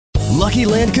Lucky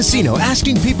Land Casino,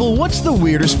 asking people, what's the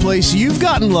weirdest place you've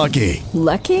gotten lucky?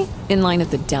 Lucky? In line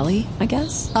at the deli, I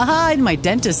guess? Aha, in my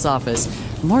dentist's office.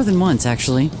 More than once,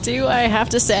 actually. Do I have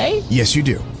to say? Yes, you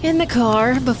do. In the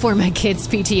car before my kids'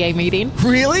 PTA meeting.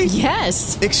 Really?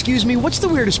 Yes. Excuse me, what's the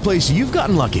weirdest place you've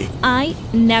gotten lucky? I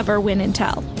never win and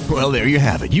tell. Well, there you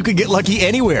have it. You can get lucky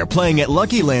anywhere, playing at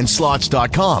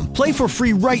LuckyLandSlots.com. Play for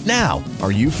free right now.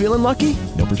 Are you feeling lucky?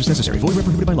 No purchase necessary. Void where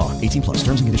prohibited by law. 18 plus.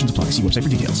 Terms and conditions apply. See website for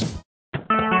details.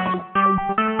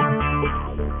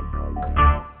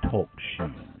 Talk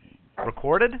shoes.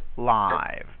 Recorded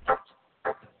live.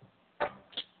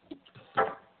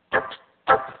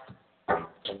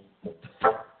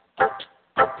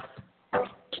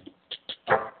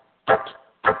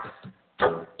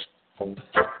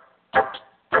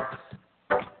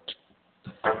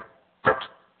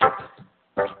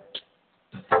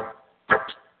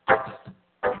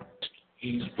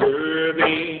 He's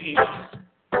worthy.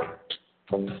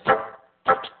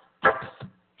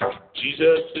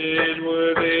 Jesus is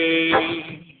worthy.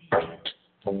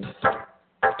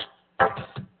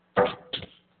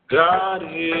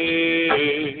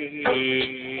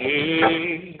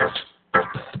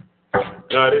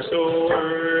 God is so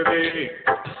worthy.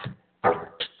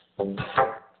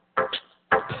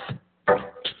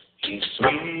 He's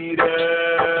sweeter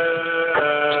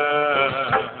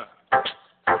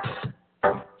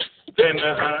than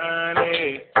the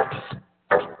honey.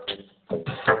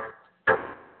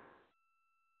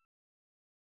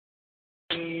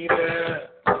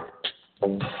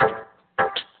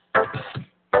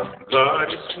 God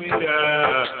is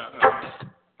sweeter.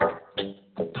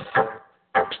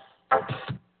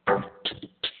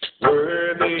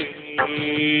 Worthy.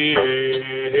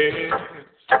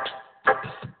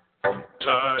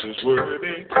 God is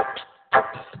worthy.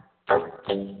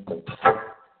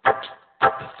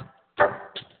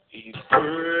 He's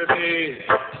worthy.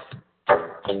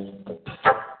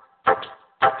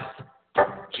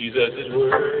 Jesus is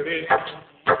worthy.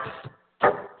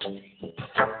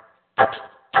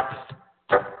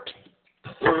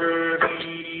 Worthy.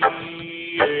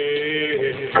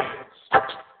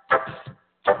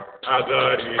 Our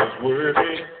God is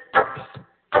worthy.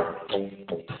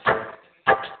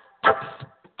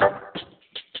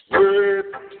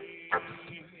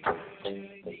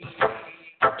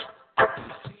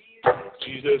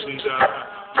 Jesus is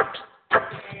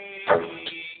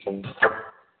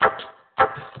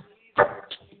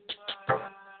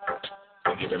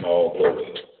we give him all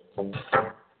glory,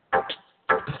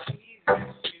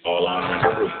 all honor and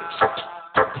praise.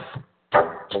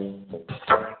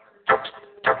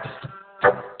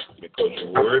 Because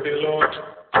you're worthy, Lord,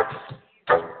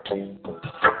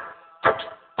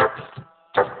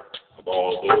 of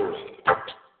all glory.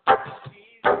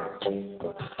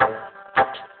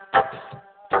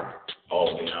 All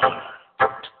the honor.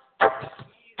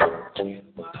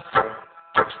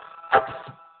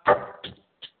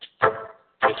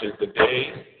 This is the day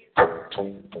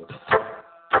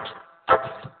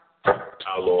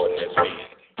our Lord has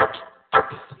made.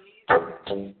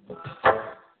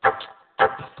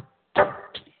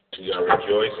 We are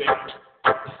rejoicing.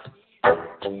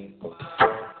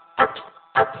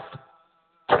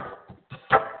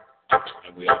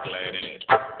 And we are glad in it.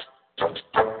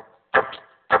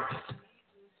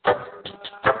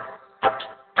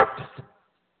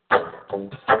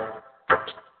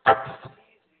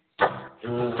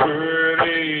 You're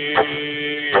worthy.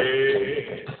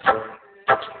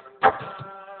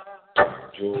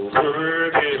 You're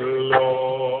worthy,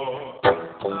 Lord.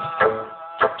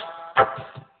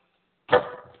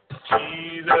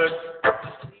 Jesus.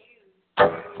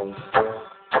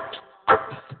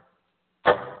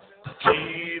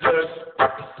 Jesus.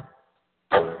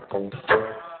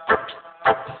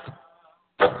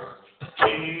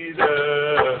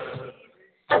 Jesus.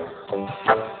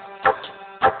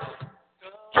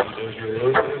 Jesus, you're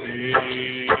worthy.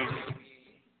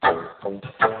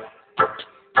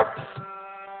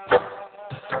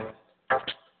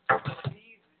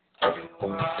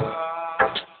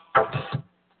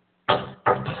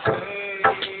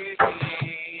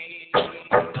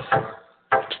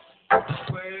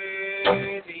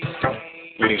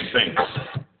 Greetings, saints.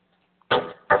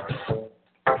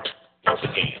 Once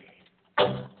again,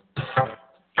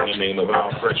 in the name of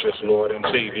our precious Lord and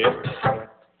Savior,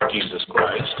 Jesus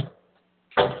Christ,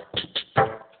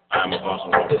 I am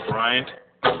Apostle Robert Bryant,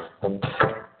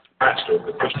 pastor of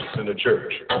the Christian Center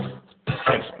Church,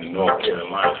 Kinston, North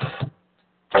Carolina,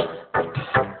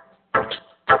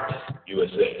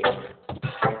 USA.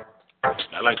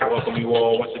 And I'd like to welcome you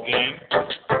all once again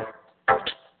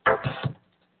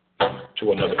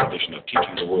to another edition of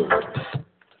Teaching the Word.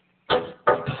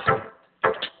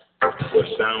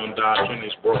 sound doctrine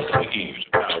is brought to the ears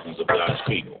of thousands of God's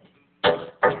people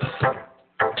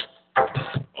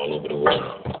all over the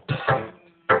world.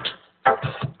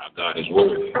 Our God is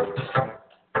worthy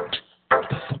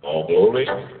of all glory,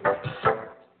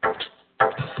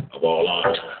 of all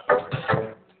honor,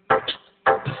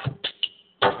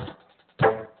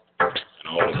 and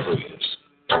all the praise.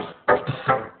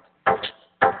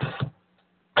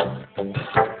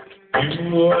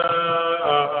 You are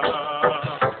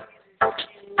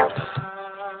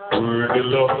worthy,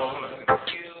 Lord.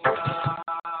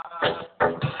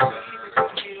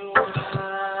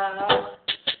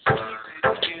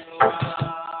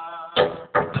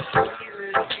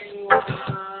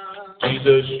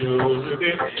 Jesus, you're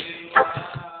worthy.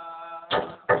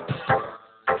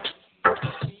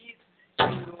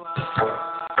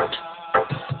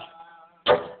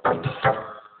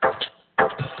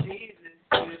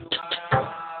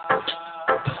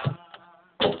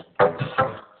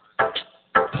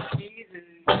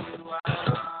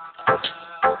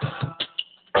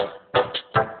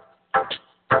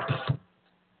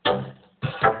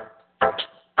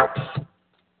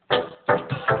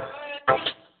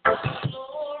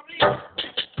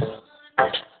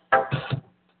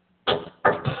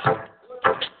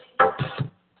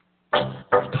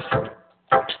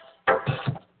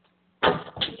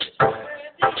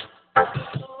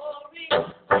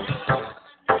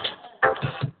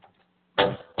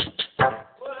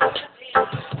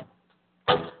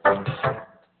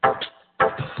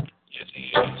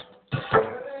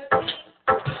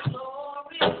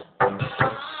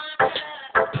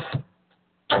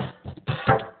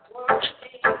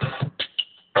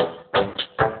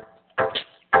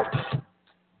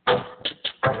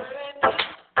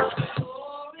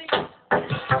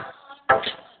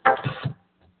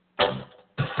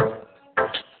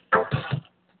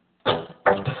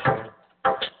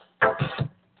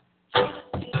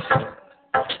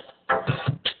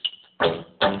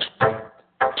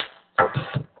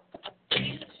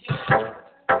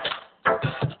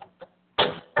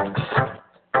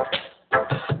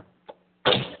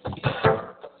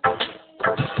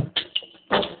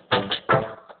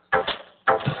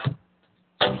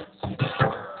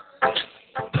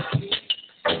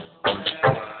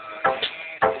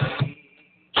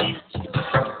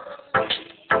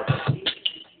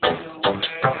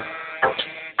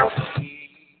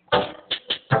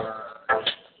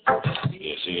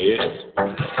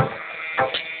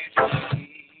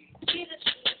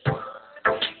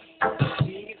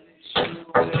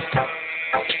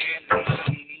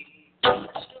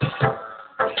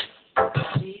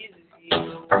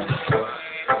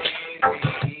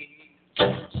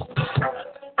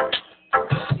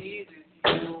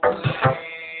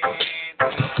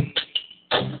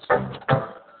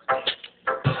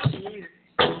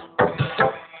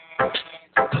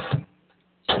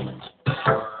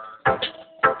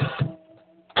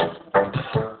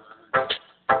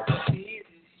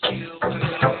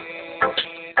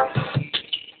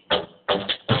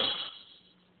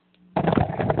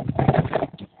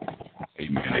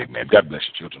 God bless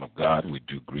you, children of God. We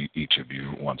do greet each of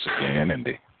you once again in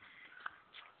the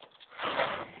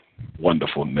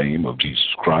wonderful name of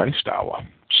Jesus Christ, our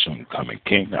soon-coming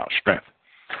King, our strength,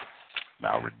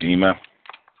 our Redeemer,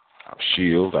 our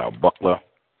shield, our buckler,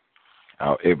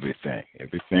 our everything.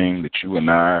 Everything that you and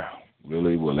I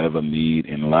really will ever need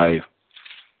in life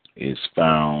is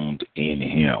found in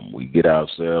Him. We get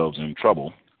ourselves in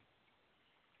trouble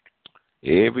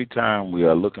every time we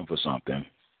are looking for something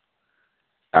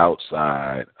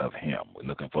outside of Him. We're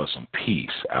looking for some peace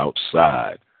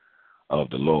outside of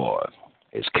the Lord.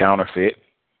 It's counterfeit,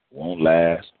 won't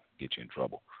last, get you in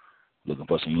trouble. Looking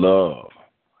for some love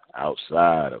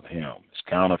outside of Him. It's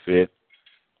counterfeit,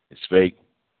 it's fake,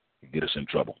 it get us in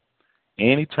trouble.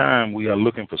 Anytime we are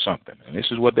looking for something, and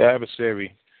this is what the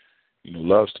adversary,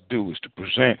 loves to do, is to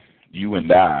present you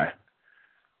and I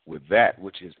with that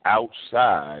which is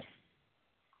outside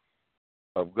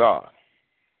of God.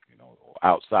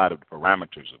 Outside of the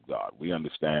parameters of God. We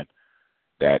understand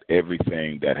that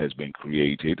everything that has been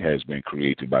created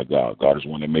by God. God is the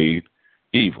one that made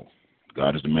evil.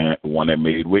 God is the one that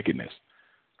made wickedness.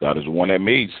 God is the one that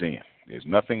made sin. There's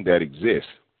nothing that exists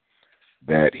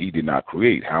that He did not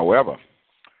create. However,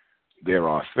 there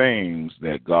are things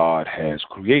that God has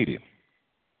created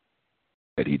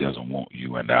that He doesn't want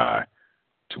you and I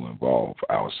to involve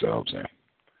ourselves in.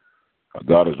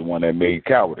 God is the one that made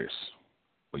cowardice,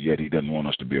 but yet He doesn't want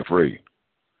us to be afraid.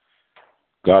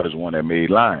 God is the one that made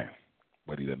lying,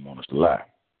 but He doesn't want us to lie.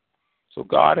 So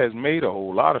God has made a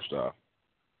whole lot of stuff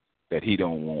that He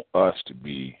don't want us to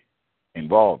be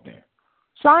involved in.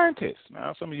 Scientists.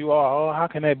 Now, some of you are, how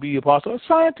can that be, Apostle?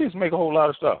 Scientists make a whole lot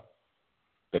of stuff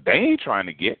that they ain't trying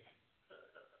to get.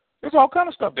 There's all kind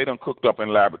of stuff they done cooked up in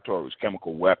laboratories,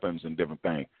 chemical weapons and different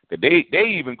things. That they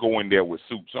even go in there with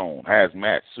suits on,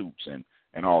 hazmat suits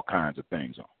and all kinds of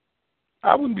things on.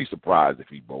 I wouldn't be surprised if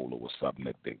Ebola was something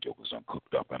that they jokers done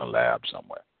cooked up in a lab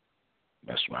somewhere.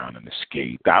 Messed around and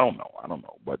escaped. I don't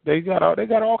know. But they got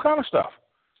all kind of stuff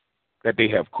that they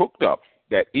have cooked up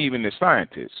that even the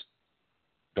scientists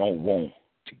don't want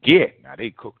to get. Now,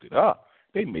 they cooked it up.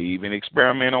 They may even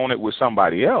experiment on it with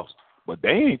somebody else, but they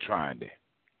ain't trying to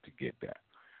get that.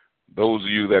 Those of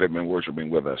you that have been worshiping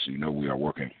with us, you know we are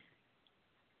working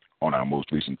on our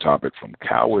most recent topic, From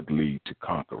Cowardly to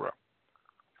Conqueror.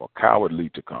 For cowardly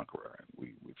to conqueror. And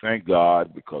we thank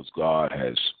God because God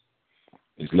is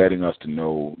letting us to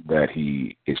know that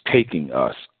he is taking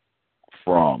us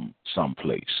from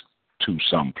someplace to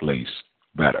someplace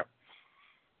better.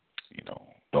 You know,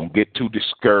 don't get too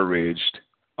discouraged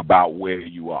about where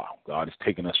you are. God is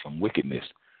taking us from wickedness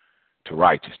to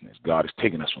righteousness. God is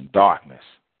taking us from darkness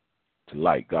to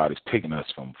light. God is taking us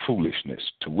from foolishness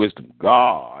to wisdom.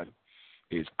 God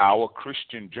is our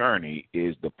Christian journey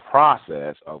is the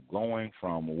process of going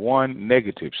from one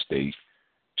negative state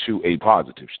to a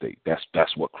positive state.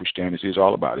 That's what Christianity is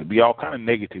all about. It'd be all kind of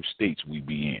negative states we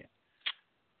be in.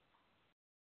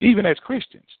 Even as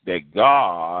Christians, that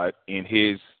God in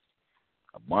his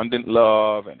abundant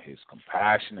love and his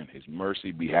compassion and his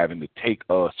mercy be having to take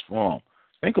us from.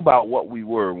 Think about what we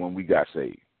were when we got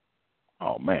saved.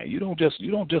 Oh man, you don't just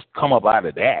come up out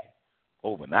of that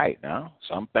overnight now.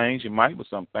 Some things you might, but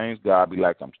some things God be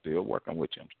like, I'm still working with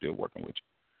you. I'm still working with you.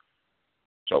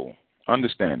 So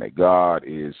understand that God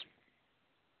is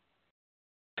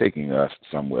taking us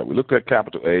somewhere. We looked at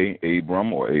capital A,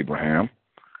 Abram or Abraham,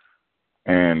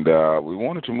 and we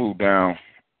wanted to move down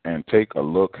and take a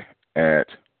look at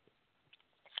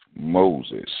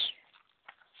Moses.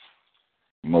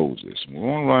 We want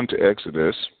to run to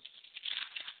Exodus.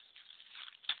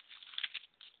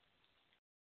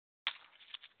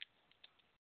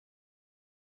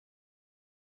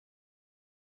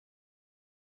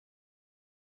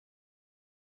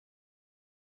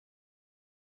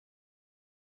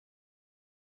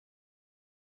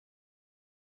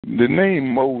 The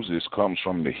name Moses comes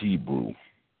from the Hebrew,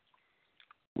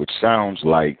 which sounds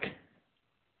like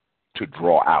to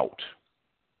draw out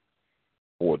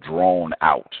or drawn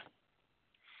out.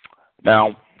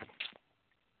 Now,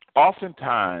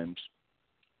 oftentimes,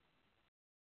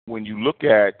 when you look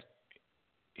at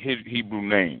Hebrew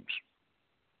names,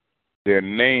 their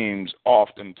names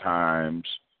oftentimes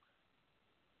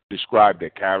describe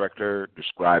their character,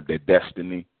 describe their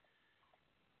destiny,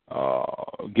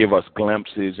 give us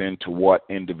glimpses into what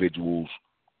individuals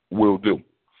will do.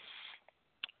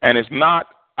 And it's not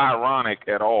ironic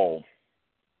at all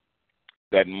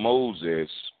that Moses,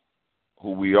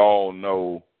 who we all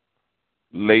know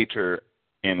later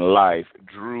in life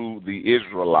drew the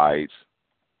Israelites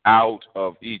out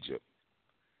of Egypt,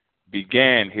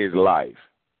 began his life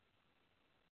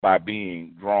by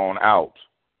being drawn out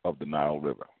of the Nile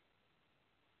River.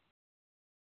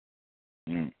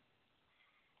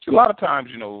 So a lot of times,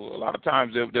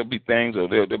 there'll be things, or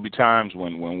there'll be times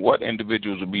when what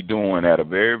individuals will be doing at a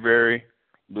very, very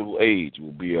little age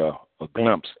will be a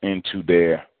glimpse into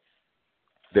their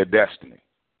destiny.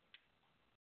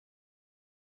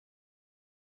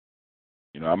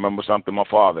 I remember something my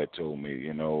father had told me,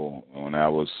 when I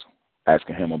was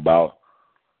asking him about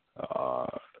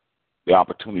the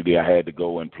opportunity I had to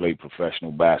go and play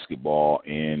professional basketball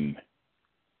in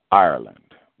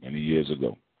Ireland many years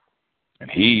ago. And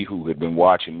he, who had been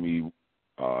watching me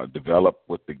develop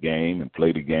with the game and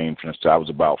play the game since I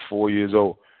was about 4 years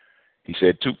old, he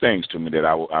said two things to me that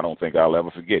I don't think I'll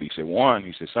ever forget. He said, one,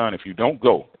 he said, son, if you don't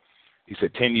go, he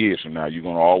said, 10 years from now, you're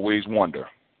going to always wonder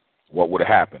what would have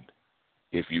happened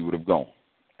if you would have gone.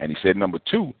 And he said, number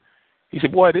two, he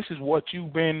said, boy, this is what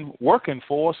you've been working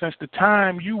for since the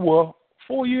time you were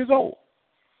 4 years old.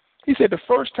 He said, the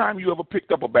first time you ever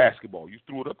picked up a basketball, you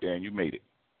threw it up there and you made it.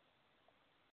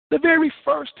 The very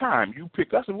first time you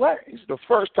picked up, I said, what? He said, the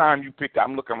first time you picked up,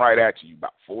 I'm looking right at you,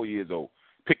 about 4 years old,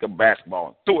 picked up a basketball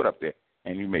and threw it up there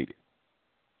and you made it.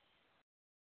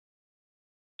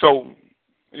 So,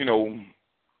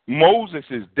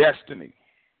 Moses' destiny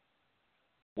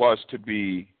was to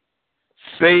be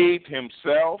saved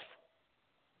himself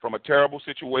from a terrible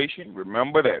situation.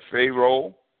 Remember that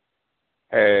Pharaoh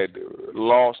had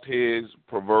lost his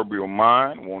proverbial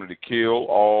mind, wanted to kill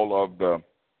all of the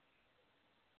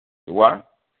what?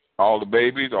 All the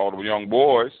babies, all the young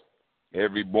boys.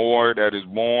 Every boy that is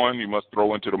born, you must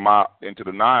throw into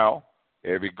the Nile.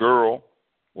 Every girl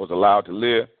was allowed to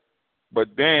live. But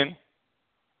then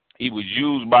he was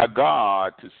used by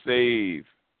God to save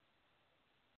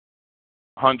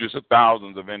hundreds of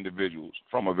thousands of individuals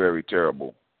from a very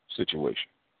terrible situation.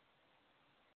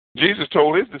 Jesus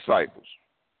told his disciples,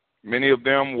 many of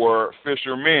them were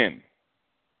fishermen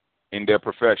in their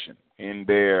profession, in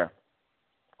their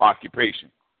occupation.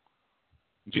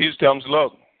 Jesus tells them,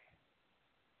 look,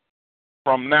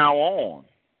 from now on,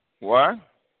 what?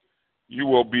 You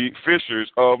will be fishers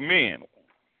of men.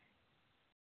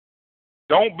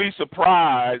 Don't be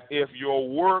surprised if your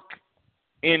work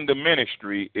in the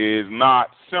ministry is not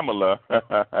similar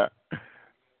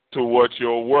to what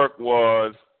your work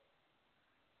was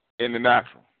in the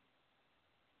natural.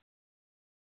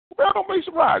 Well, don't be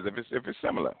surprised if it's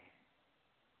similar.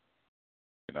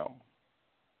 You know,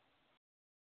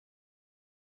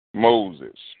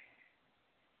 Moses,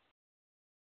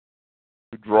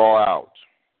 draw out.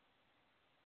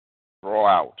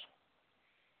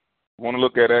 We want to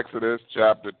look at Exodus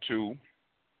chapter 2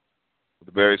 with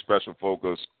a very special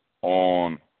focus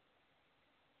on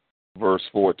verse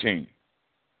 14.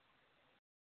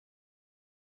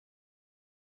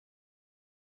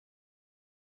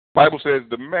 The Bible says,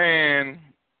 the man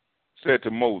said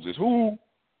to Moses, who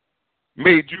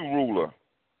made you ruler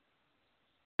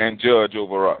and judge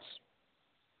over us?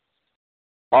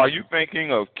 Are you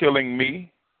thinking of killing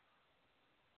me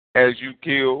as you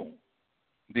killed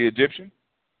the Egyptian?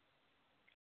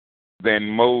 Then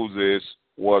Moses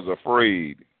was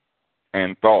afraid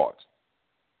and thought,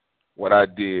 what I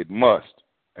did must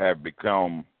have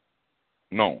become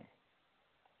known.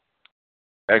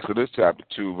 Exodus chapter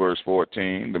 2, verse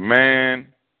 14. The man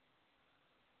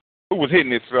who was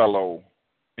hitting his fellow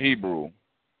Hebrew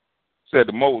said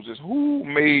to Moses, who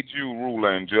made you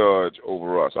ruler and judge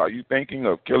over us? Are you thinking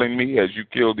of killing me as you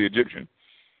killed the Egyptian?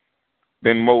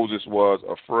 Then Moses was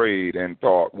afraid and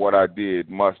thought, what I did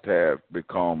must have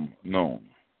become known.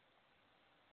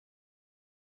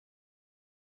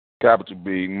 Capital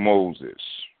B, Moses.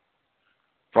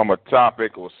 From a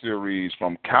topic or series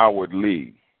from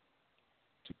cowardly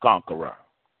to conqueror.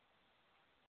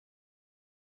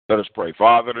 Let us pray.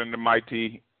 Father, in the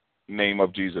mighty name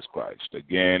of Jesus Christ,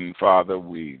 again, Father,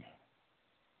 we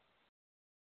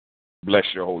bless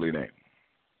your holy name.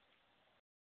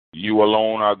 You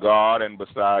alone are God, and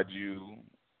beside you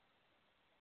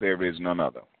there is none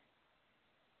other.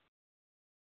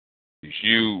 It's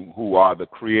you who are the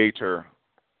creator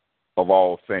of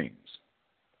all things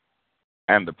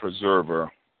and the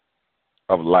preserver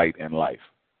of light and life.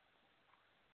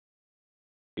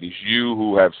 It is you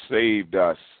who have saved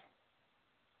us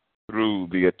through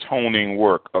the atoning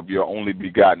work of your only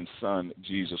begotten Son,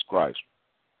 Jesus Christ.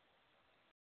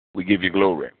 We give you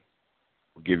glory.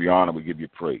 We give you honor. We give you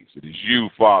praise. It is you,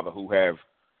 Father, who have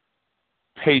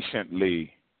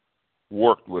patiently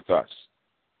worked with us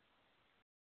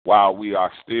while we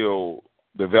are still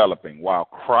developing, while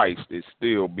Christ is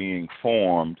still being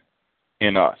formed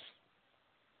in us.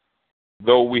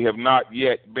 Though we have not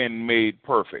yet been made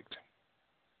perfect,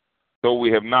 though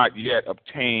we have not yet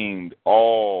obtained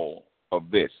all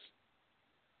of this,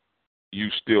 you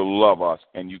still love us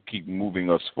and you keep moving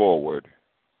us forward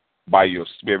by your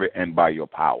Spirit and by your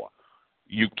power.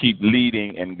 You keep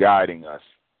leading and guiding us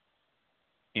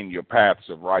in your paths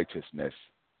of righteousness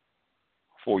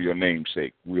for your name's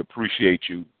sake. We appreciate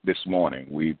you this morning.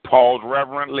 We pause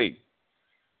reverently.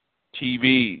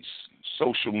 TVs,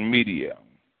 social media,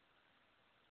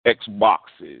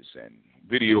 Xboxes and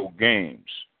video games,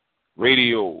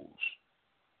 radios,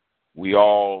 we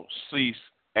all cease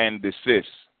and desist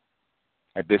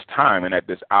at this time and at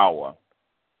this hour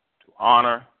to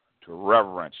honor, to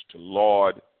reverence, to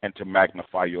laud, and to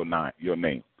magnify your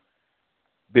name.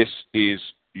 This is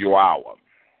your hour.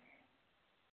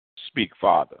 Speak,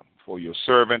 Father, for your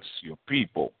servants, your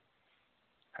people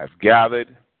have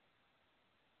gathered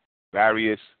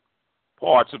various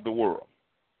parts of the world.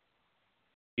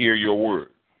 Hear your word,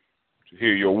 to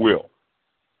hear your will.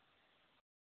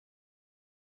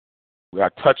 We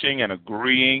are touching and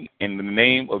agreeing in the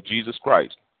name of Jesus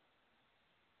Christ.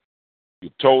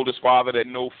 You've told us, Father, that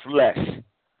no flesh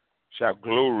shall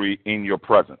glory in your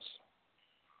presence.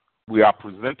 We are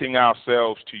presenting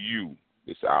ourselves to you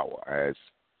this hour as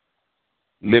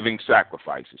living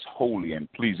sacrifices, holy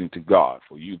and pleasing to God.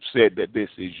 For you've said that this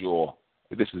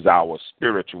is our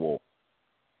spiritual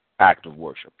act of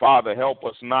worship. Father, help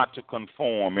us not to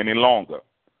conform any longer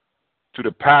to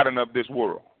the pattern of this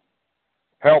world.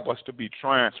 Help us to be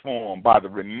transformed by the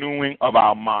renewing of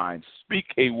our minds. Speak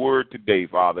a word today,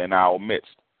 Father, in our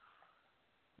midst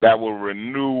that will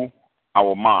renew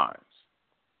our minds,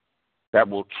 that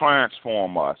will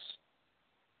transform us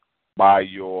by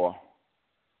your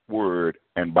word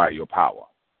and by your power.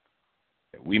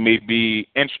 That we may be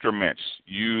instruments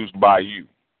used by you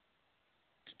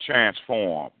to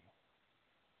transform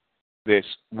this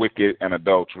wicked and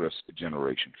adulterous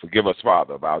generation. Forgive us,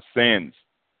 Father, of our sins,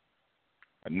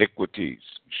 iniquities,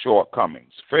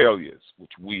 shortcomings, failures,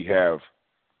 which we have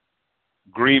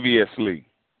grievously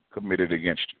committed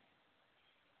against you.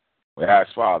 We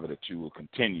ask, Father, that you will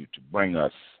continue to bring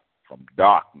us from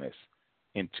darkness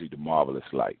into the marvelous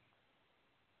light.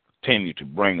 Continue to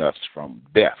bring us from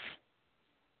death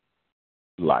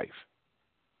to life.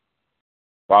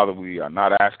 Father, we are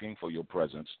not asking for your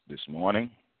presence this morning.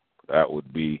 That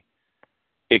would be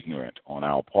ignorant on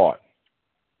our part.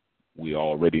 We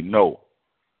already know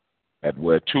that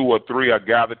where 2 or 3 are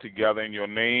gathered together in your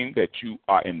name, that you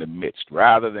are in the midst.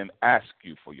 Rather than ask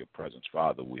you for your presence,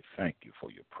 Father, we thank you for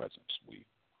your presence. We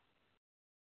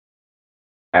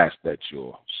ask that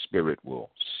your spirit will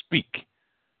speak.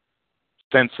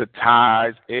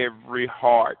 Sensitize every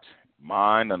heart,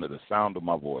 mind under the sound of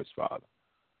my voice, Father,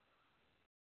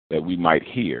 that we might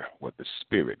hear what the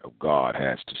Spirit of God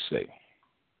has to say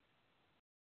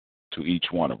to each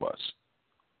one of us.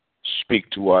 Speak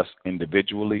to us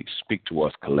individually, speak to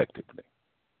us collectively,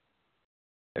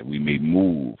 that we may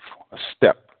move a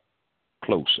step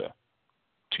closer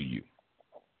to you.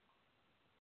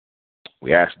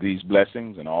 We ask these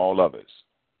blessings and all others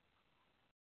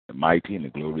in the mighty and the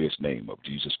glorious name of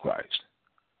Jesus Christ,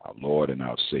 our Lord and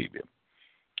our Savior.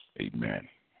 Amen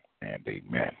and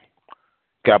amen.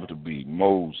 Capital B,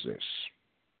 Moses,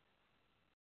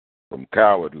 from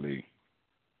cowardly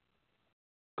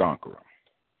conqueror.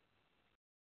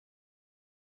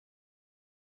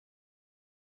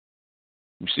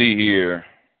 We see here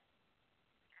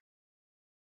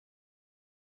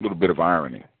a little bit of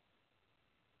irony.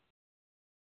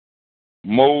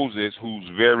 Moses, whose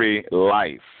very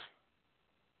life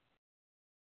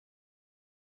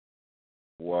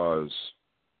was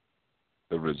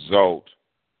the result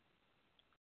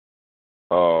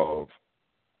of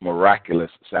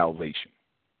miraculous salvation.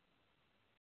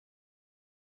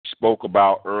 Spoke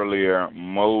about earlier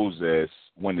Moses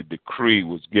when the decree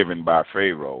was given by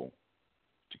Pharaoh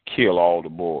to kill all the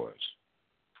boys,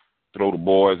 throw the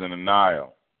boys in the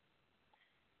Nile,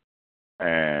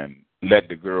 and let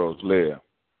the girls live.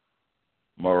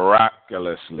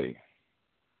 Miraculously,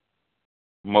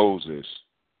 Moses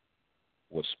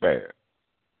was spared.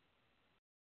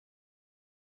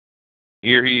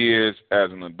 Here he is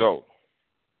as an adult.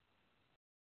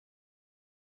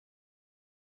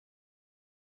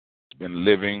 He's been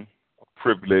living a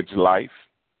privileged life,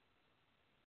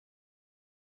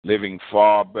 living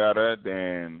far better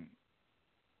than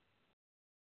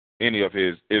any of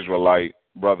his Israelite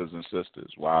brothers and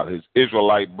sisters. While his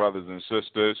Israelite brothers and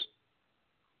sisters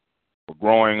were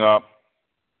growing up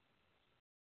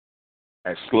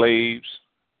as slaves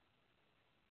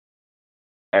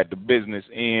at the business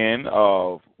end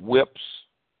of whips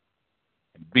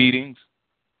and beatings,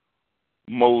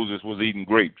 Moses was eating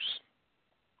grapes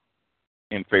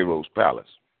in Pharaoh's palace.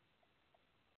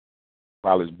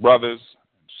 While his brothers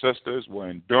and sisters were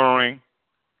enduring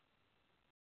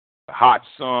the hot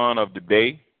sun of the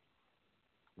day,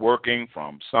 working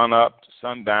from sunup to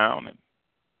sundown, and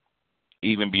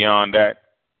even beyond that,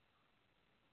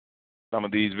 some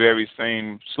of these very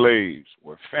same slaves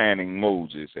were fanning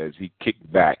Moses as he kicked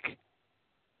back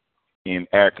in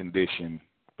air-conditioned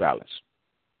palace.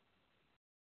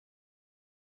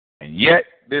 And yet,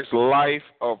 this life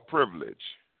of privilege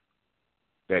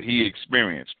that he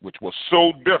experienced, which was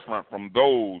so different from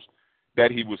those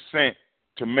that he was sent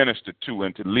to minister to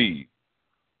and to lead,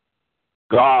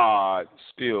 God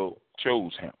still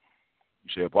chose him.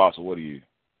 You say, Apostle, what are you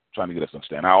trying to get us to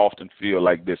understand? I often feel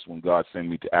like this when God sent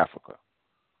me to Africa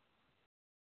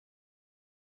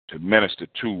to minister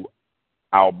to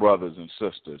our brothers and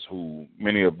sisters who,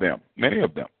 many of them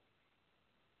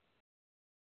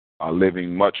are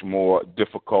living much more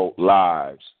difficult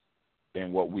lives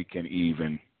than what we can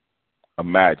even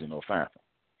imagine or fathom.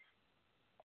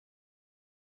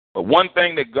 But one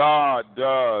thing that God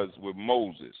does with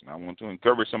Moses, and I want to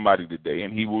encourage somebody today,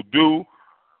 and he will do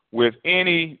with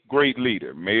any great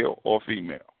leader, male or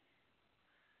female,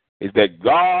 is that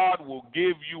God will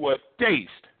give you a taste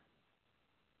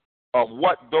of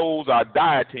what those are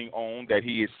dieting on that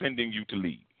he is sending you to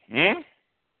lead.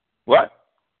 What?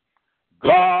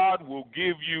 God will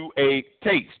give you a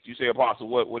taste. You say, Apostle,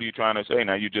 what are you trying to say?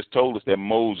 Now, you just told us that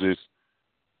Moses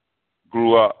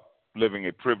grew up living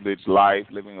a privileged life,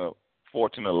 living a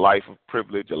fortunate life of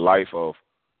privilege, a life of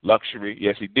luxury.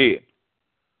 Yes, he did.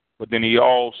 But then he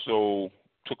also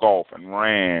took off and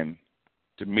ran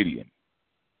to Midian.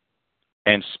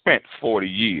 and spent 40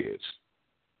 years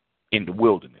in the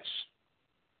wilderness.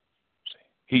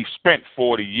 He spent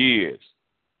 40 years,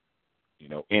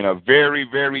 in a very,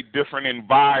 very different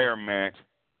environment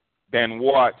than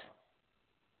what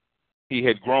he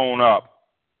had grown up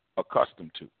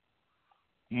accustomed to.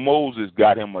 Moses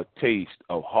got him a taste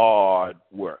of hard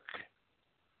work.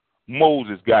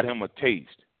 Moses got him a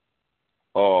taste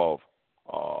of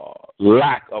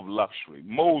lack of luxury.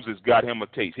 Moses got him a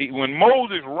taste. When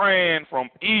Moses ran from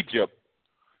Egypt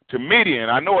to Midian,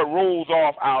 I know it rolls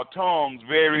off our tongues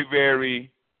very,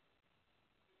 very,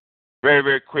 very,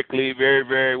 very quickly, very,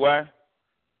 very what?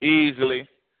 Easily.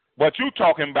 But you're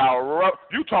talking about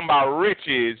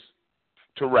riches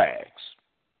to rags.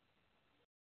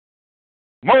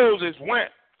 Moses went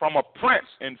from a prince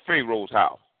in Pharaoh's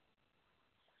house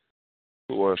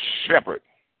to a shepherd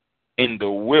in the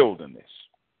wilderness.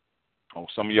 Oh,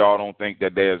 some of y'all don't think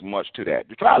that there's much to that.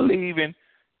 You try leaving,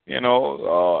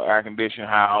 air-conditioned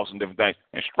house and different things,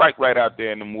 and strike right out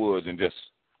there in the woods and just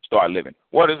start living.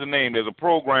 What is the name? There's a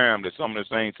program that some of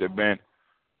the saints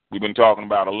we've been talking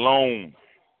about, Alone.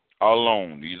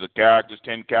 These are characters,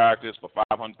 10 characters for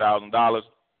 $500,000.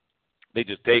 They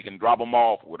just take and drop them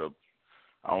off with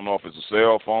I don't know if it's a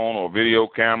cell phone or a video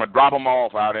camera, drop them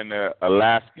off out in the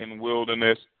Alaskan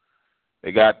wilderness.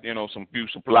 They got, some few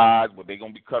supplies, but they're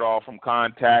going to be cut off from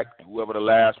contact. And whoever the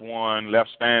last one left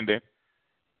standing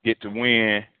get to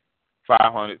win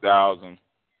 $500,000.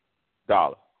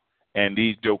 And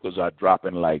these jokers are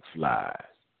dropping like flies.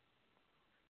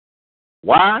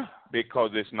 Why?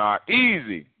 Because it's not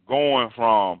easy going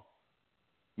from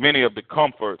many of the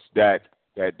comforts that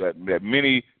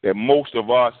most of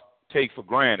us take for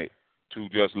granted to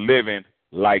just living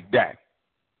like that.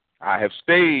 I have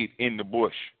stayed in the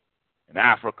bush in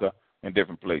Africa and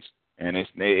different places, and it's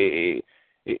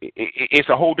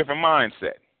a whole different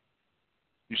mindset.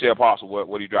 You say, Apostle, what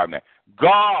are you driving at?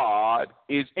 God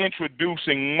is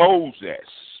introducing Moses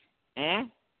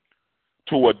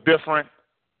to a different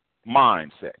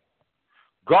mindset.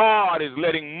 God is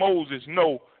letting Moses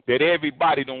know that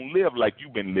everybody don't live like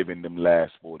you've been living them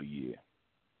last 40 years.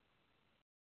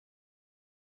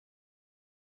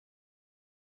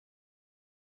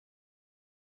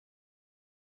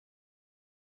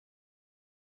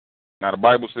 Now, the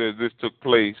Bible says this took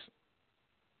place,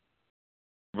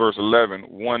 verse 11,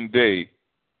 one day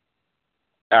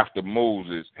after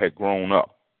Moses had grown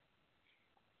up.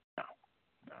 Now,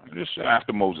 just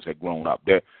after Moses had grown up.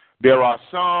 There are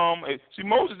some, see,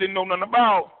 Moses didn't know nothing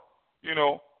about,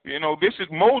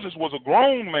 Moses was a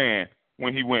grown man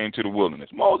when he went into the wilderness.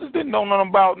 Moses didn't know nothing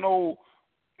about no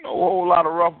whole lot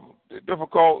of rough,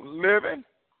 difficult living.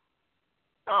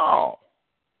 No.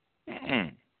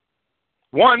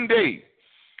 One day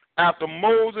after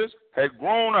Moses had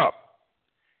grown up,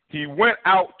 he went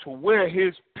out to where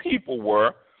his people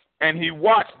were, and he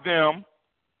watched them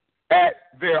at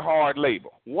their hard labor.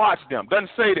 Watch them. Doesn't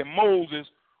say that Moses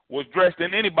was dressed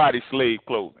in anybody's slave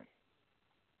clothing.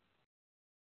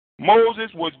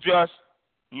 Moses was just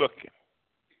looking.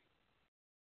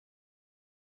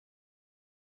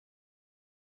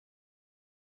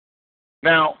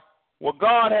 Now, what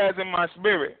God has in my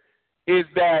spirit is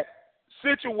that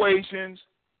situations,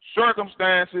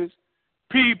 circumstances,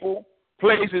 people,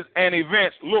 places, and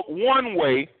events look one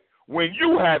way when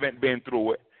you haven't been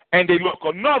through it, and they look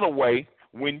another way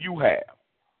when you have.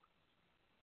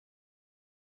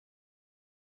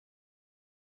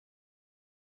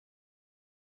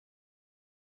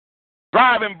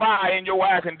 Driving by in your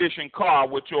air-conditioned car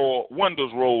with your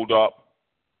windows rolled up,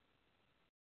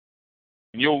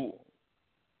 your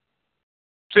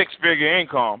six-figure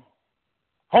income,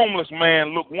 homeless man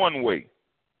look one way,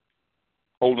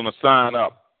 holding a sign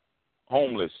up,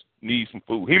 homeless, needs some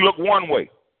food. He look one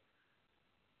way.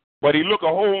 But he look a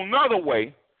whole nother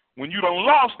way when you done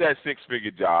lost that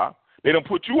six-figure job. They done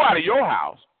put you out of your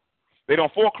house. They done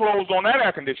foreclosed on that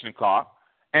air-conditioning car.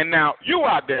 And now you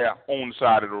out there on the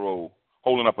side of the road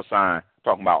holding up a sign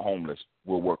talking about homeless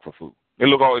will work for food.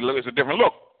 It's a different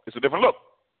look. It's a different look.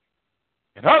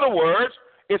 In other words,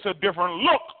 it's a different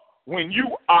look when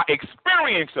you are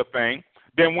experiencing a thing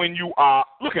than when you are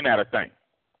looking at a thing.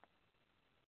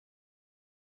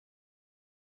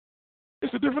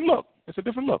 It's a different look. It's a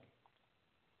different look.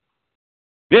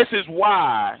 This is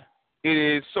why it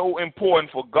is so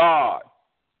important for God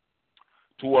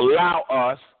to allow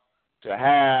us to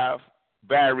have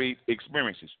varied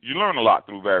experiences. You learn a lot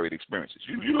through varied experiences.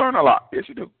 You learn a lot. Yes,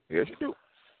 you do. Yes, you do.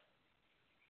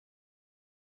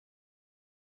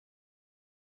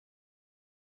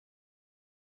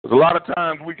 Because a lot of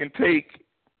times we can take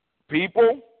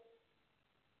people,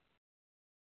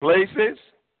 places,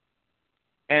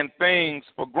 and things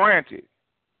for granted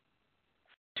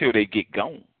till they get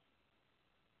gone.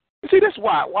 You see, that's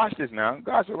why, watch this now.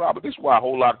 God said, Robert, this is why a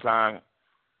whole lot of time,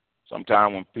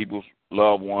 sometimes when people's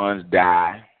loved ones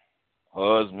die,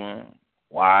 husband,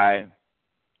 wife,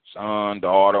 son,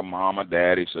 daughter, mama,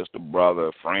 daddy, sister,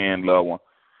 brother, friend, loved one,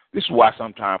 this is why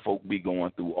sometimes folk be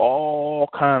going through all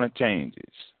kind of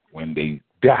changes when they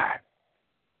die.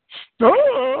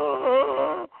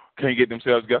 Can't get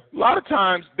themselves together. A lot of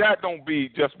times that don't be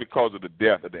just because of the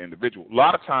death of the individual. A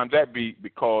lot of times that be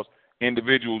because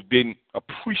individuals didn't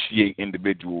appreciate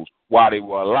individuals while they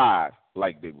were alive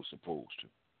like they were supposed to.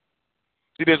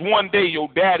 See, there's one day your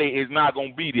daddy is not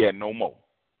going to be there no more.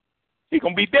 He's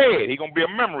going to be dead. He's going to be a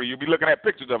memory. You'll be looking at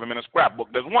pictures of him in a scrapbook.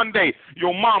 There's one day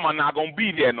your mama not going to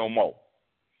be there no more.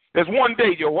 There's one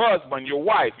day your husband, your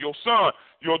wife, your son,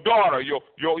 your daughter,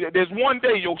 there's one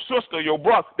day your sister, your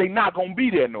brother, they not going to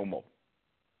be there no more.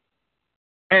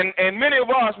 And many of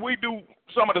us, we do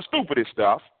some of the stupidest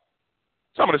stuff.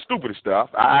 As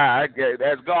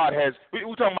God has,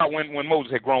 we're talking about when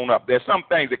Moses had grown up. There's some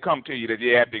things that come to you that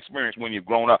you have to experience when you've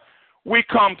grown up. We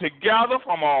come together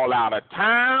from all out of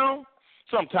town,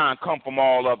 sometimes come from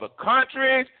all other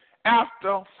countries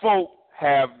after folk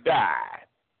have died,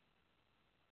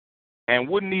 and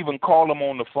wouldn't even call them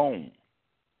on the phone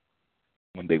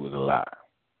when they was alive.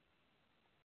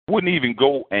 Wouldn't even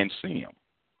go and see them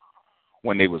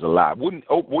when they was alive. Wouldn't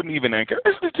even encourage.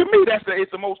 To me,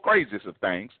 it's the most craziest of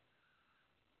things.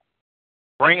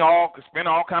 Spend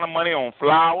all kind of money on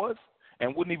flowers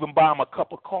and wouldn't even buy them a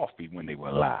cup of coffee when they were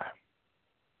alive.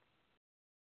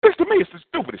 This to me is the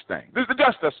stupidest thing. This is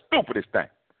just the stupidest thing.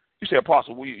 You say,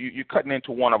 Apostle, you're cutting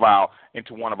into one of our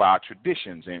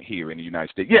traditions in here in the United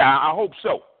States. Yeah, I hope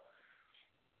so.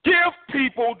 Give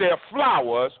people their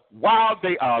flowers while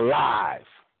they are alive.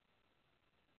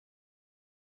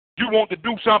 You want to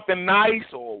do something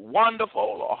nice or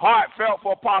wonderful or heartfelt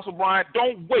for Apostle Brian,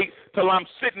 don't wait till I'm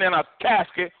sitting in a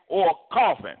casket or a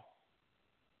coffin.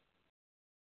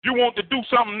 You want to do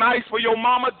something nice for your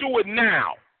mama, do it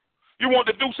now. You want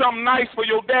to do something nice for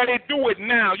your daddy, do it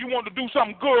now. You want to do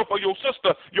something good for your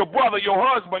sister, your brother, your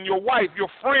husband, your wife, your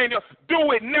friend,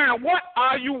 do it now. What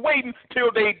are you waiting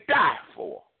till they die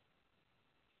for?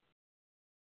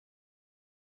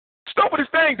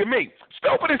 Stupidest thing to me.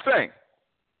 Stupidest thing.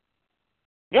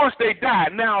 Once they die,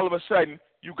 now all of a sudden,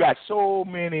 you got so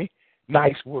many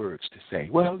nice words to say.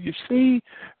 Well, you see,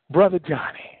 Brother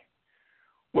Johnny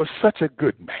was such a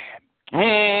good man.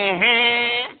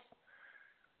 Mm-hmm.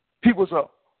 He was a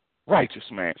righteous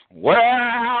man.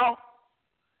 Well,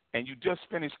 and you just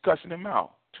finished cussing him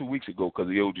out 2 weeks ago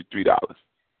because he owed you $3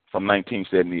 from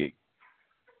 1978.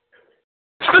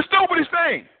 It's the stupidest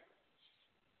thing.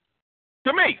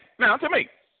 To me.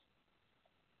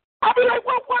 I'll be like,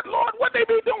 well, what, Lord? What they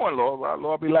be doing, Lord?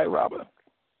 Lord be like, Robert,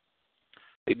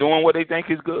 they doing what they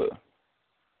think is good.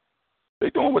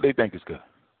 They doing what they think is good.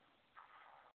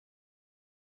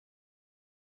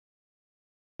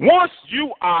 Once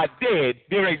you are dead,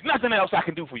 there is nothing else I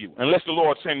can do for you unless the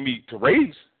Lord send me to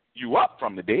raise you up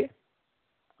from the dead.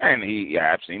 And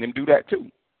I've seen him do that too.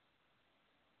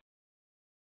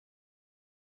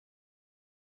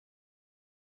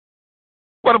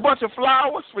 But a bunch of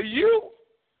flowers for you,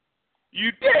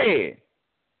 you dead.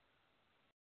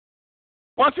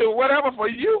 Bunch of whatever for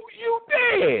you, you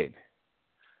dead.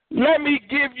 Let me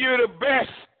give you the best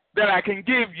that I can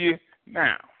give you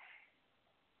now.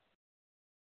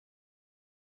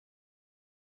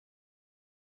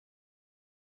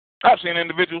 I've seen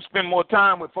individuals spend more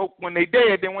time with folk when they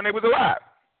dead than when they was alive.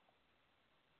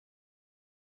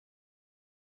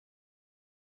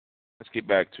 Let's get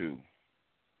back to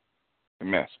the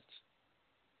message.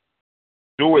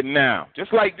 Do it now.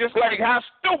 Just like how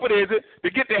stupid is it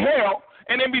to get to hell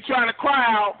and then be trying to cry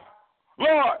out,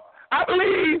 Lord, I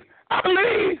believe,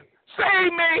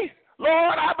 save me.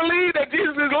 Lord, I believe that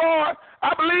Jesus is Lord.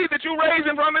 I believe that you raised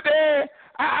him from the dead.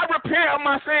 I repent of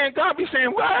my sin. God be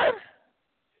saying, what?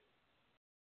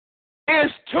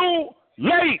 It's too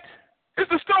late. It's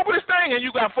the stupidest thing, and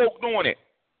you got folk doing it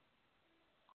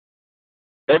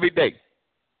every day.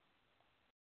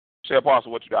 Say,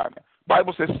 Apostle, what you got, man?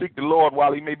 Bible says, seek the Lord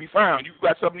while he may be found. You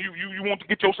got something you want to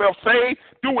get yourself saved?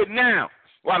 Do it now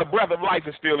while the breath of life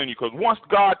is still in you. Because once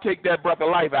God take that breath of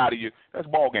life out of you, that's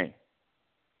ball game.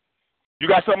 You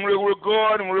got something real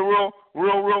good and real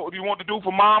you want to do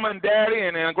for mama and daddy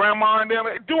and grandma and them,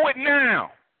 do it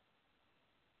now.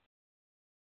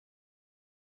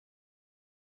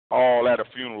 All at a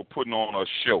funeral putting on a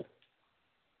show.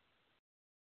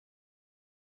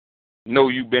 Know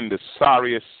you've been the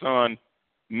sorriest son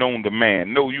known to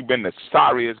man. Know you've been the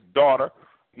sorriest daughter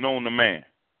known to man.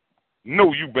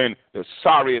 Know you've been the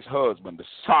sorriest husband, the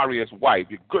sorriest wife,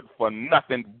 you're good for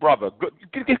nothing brother. Good,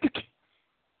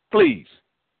 please.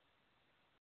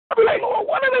 I'll be like, Lord,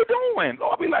 what are they doing?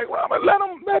 Lord, I'll be like, well, let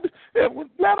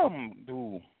them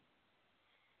do.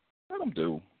 Let them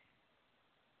do.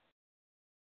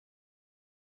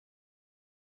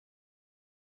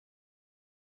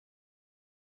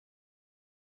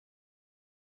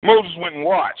 Moses went and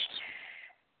watched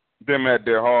them at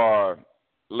their hard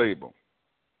labor.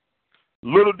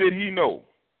 Little did he know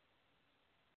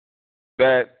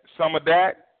that some of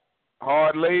that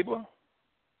hard labor,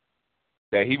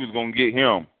 that he was going to get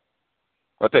him.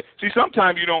 See,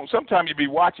 sometimes you be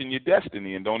watching your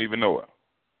destiny and don't even know it.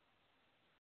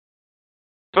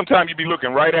 Sometimes you be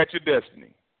looking right at your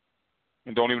destiny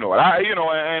and don't even know it. And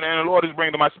the Lord is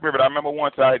bringing to my spirit. I remember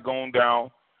once I had gone down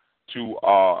to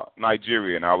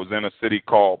Nigeria, and I was in a city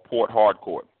called Port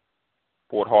Harcourt,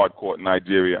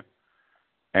 Nigeria.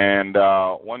 And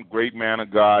one great man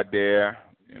of God there,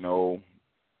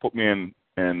 put me in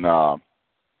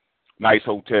nice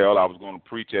hotel. I was going to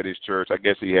preach at his church. I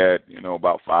guess he had,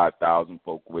 about 5,000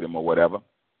 folk with him or whatever.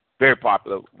 Very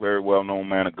popular, very well-known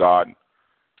man of God.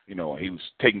 He was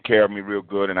taking care of me real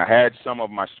good. And I had some of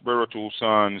my spiritual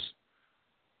sons,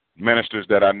 ministers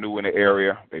that I knew in the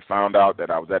area. They found out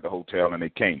that I was at the hotel, and they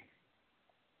came.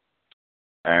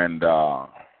 And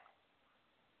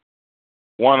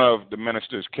one of the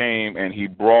ministers came, and he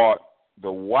brought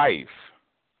the wife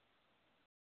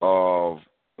of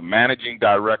the managing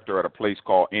director at a place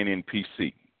called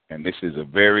NNPC. And this is a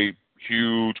very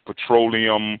huge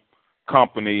petroleum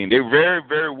company, and they're very,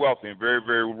 very wealthy and very,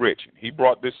 very rich. He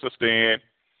brought this sister in.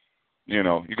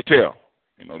 You could tell,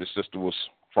 this sister was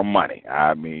from money.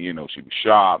 I mean, she was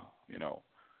sharp, And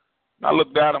I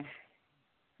looked at him.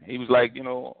 He was like,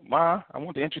 Ma, I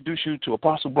want to introduce you to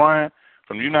Apostle Brian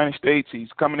from the United States.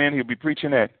 He's coming in. He'll be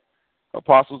preaching at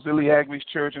Apostle Zilly Agby's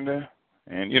church in there.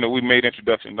 And, we made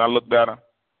introductions. I looked at her,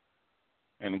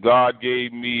 and God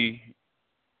gave me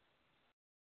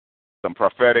some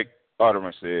prophetic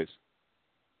utterances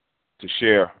to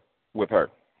share with her.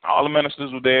 All the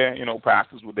ministers were there,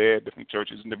 pastors were there, different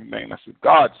churches and different things. I said,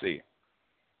 God said.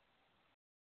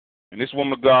 And this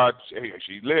woman of God,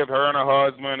 she lived, her and her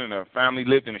husband and her family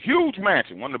lived in a huge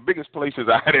mansion, one of the biggest places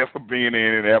I had ever been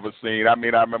in and ever seen. I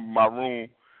mean, I remember my room.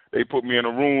 They put me in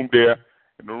a room there,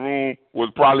 and the room was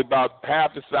probably about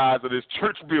half the size of this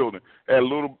church building. Had a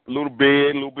little bed,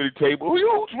 a little bitty table, a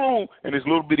huge room, and this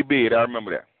little bitty bed. I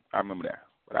remember that.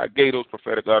 But I gave those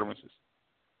prophetic utterances.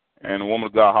 And the woman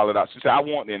of God hollered out. She said, I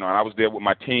want, and I was there with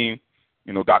my team,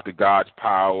 Dr. God's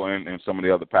Power and some of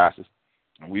the other pastors.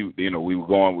 And we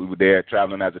were there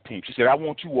traveling as a team. She said, I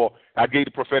want you all. I gave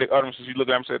the prophetic utterances. She looked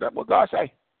at him and said, that's what God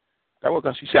say. That's what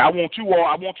God. She said, I want you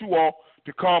all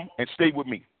to come and stay with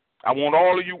me. I want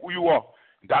all of you all.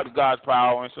 And Dr. God's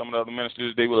Power and some of the other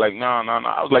ministers, they were like, no.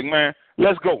 I was like, man,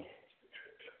 let's go.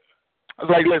 I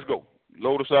was like, let's go.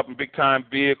 Load us up in big-time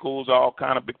vehicles, all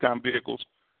kind of big-time vehicles,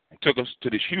 and took us to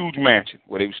this huge mansion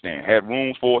where they were staying. Had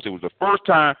rooms for us. It was the first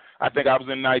time I think I was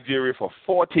in Nigeria for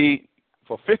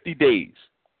 50 days.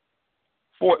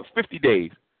 50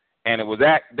 days. And it was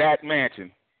at that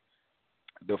mansion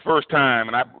the first time,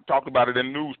 and I talked about it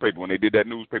in the newspaper when they did that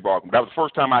newspaper article. That was the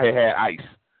first time I had ice.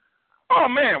 Oh,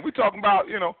 man, we talking about,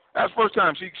 that's the first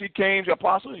time she came to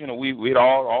Apostle. We had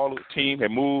all the team had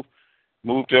moved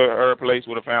to her place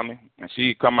with her family, and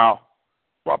she come out,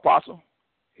 well, Apostle,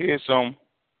 here's some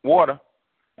water.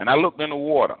 And I looked in the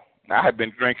water. I had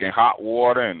been drinking hot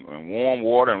water and warm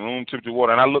water and room temperature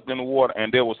water, and I looked in the water,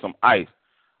 and there was some ice.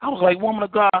 I was like, woman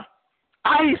of God,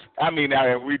 ice. I mean,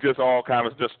 we just all kind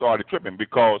of just started tripping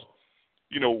because,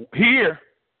 here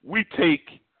we take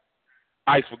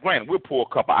ice for granted. We'll pour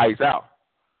a cup of ice out.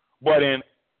 But in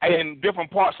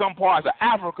different parts, some parts of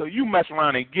Africa, you mess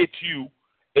around and get you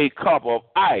a cup of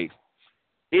ice.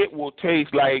 It will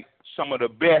taste like some of the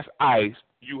best ice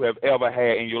you have ever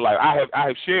had in your life. I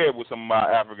have shared with some of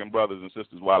my African brothers and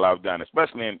sisters while I was down there,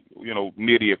 especially in,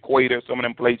 near the equator, some of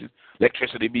them places,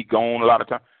 electricity be gone a lot of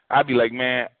times. I'd be like,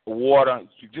 man, water,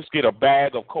 you just get a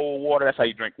bag of cold water. That's how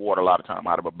you drink water a lot of time,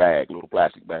 out of a bag, a little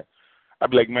plastic bag. I'd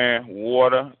be like, man,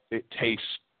 water, it tastes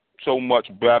so much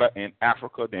better in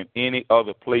Africa than any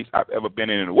other place I've ever been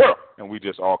in the world. And we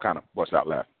just all kind of bust out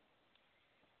laughing.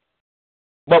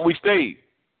 But we stayed.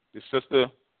 The sister,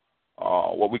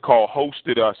 what we call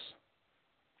hosted us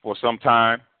for some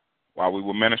time while we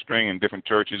were ministering in different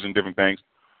churches and different things.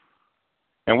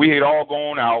 And we had all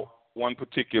gone out one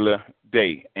particular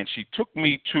day, and she took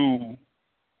me to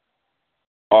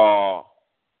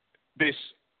this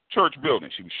church building.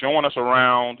 She was showing us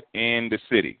around in the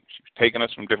city. She was taking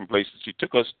us from different places. She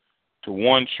took us to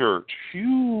one church,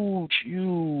 huge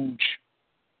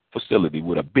facility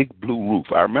with a big blue roof.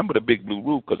 I remember the big blue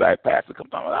roof because I had passed it a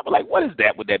couple times. I was like, what is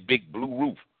that with that big blue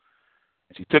roof?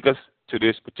 And she took us to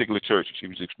this particular church. She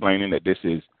was explaining that this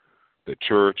is the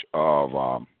church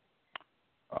of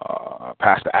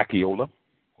Pastor Akiola,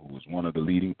 who was one of the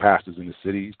leading pastors in the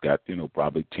city. He's got,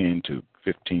 probably 10 to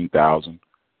 15,000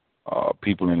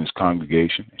 people in his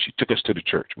congregation. And she took us to the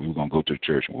church. We were going to go to the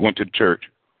church. We went to the church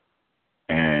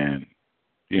and,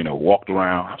 walked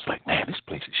around. I was like, man, this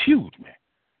place is huge, man.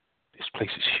 This place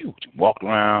is huge. Walked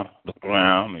around, looked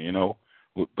around,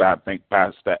 I think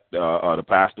the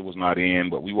pastor was not in,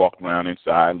 but we walked around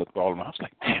inside, looked all around. I was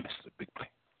like, man, this is a big place.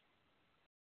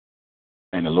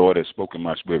 And the Lord has spoken in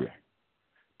my spirit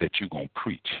that you're going to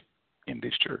preach in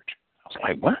this church. I was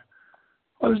like, what?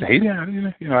 What is that?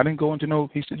 I didn't go into no.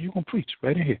 He said, you're going to preach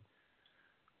right in here.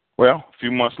 Well, a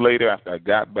few months later, after I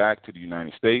got back to the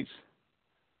United States,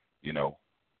 it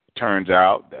turns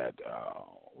out that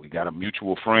we got a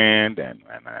mutual friend, and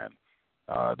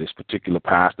this particular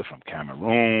pastor from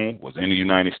Cameroon was in the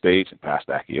United States, and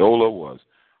Pastor Akiola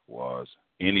was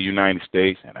in the United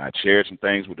States, and I shared some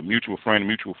things with the mutual friend. The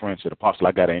mutual friend said, Apostle,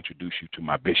 I got to introduce you to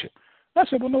my bishop. I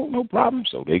said, well, no problem.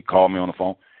 So they called me on the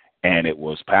phone, and it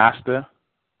was Pastor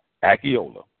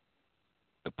Akiola,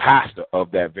 the pastor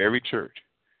of that very church.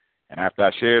 And after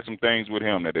I shared some things with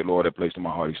him that the Lord had placed in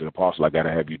my heart, he said, Apostle, I got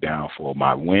to have you down for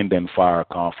my Wind and Fire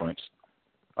conference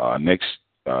next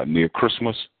near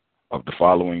Christmas of the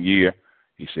following year.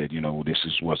 He said, this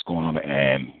is what's going on,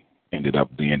 and ended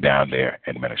up being down there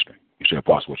and ministering. You said,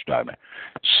 Apostle, what you talking about?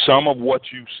 Some of what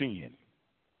you've seen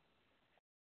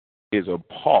is a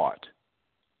part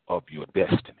of your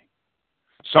destiny.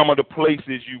 Some of the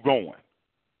places you're going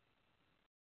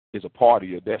is a part of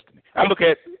your destiny. I look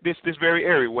at this very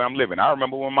area where I'm living. I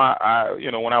remember when when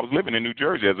I was living in New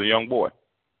Jersey as a young boy,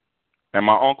 and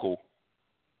my uncle,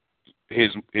 his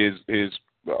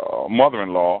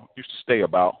mother-in-law used to stay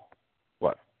about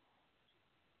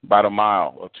a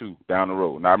mile or two down the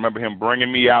road. And I remember him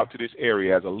bringing me out to this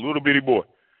area as a little bitty boy,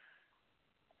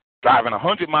 driving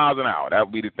 100 miles an hour. That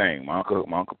would be the thing. My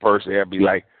uncle Percy, I'd be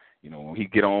like, when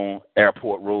he'd get on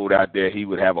Airport Road out there, he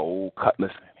would have an old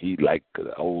Cutlass. He'd like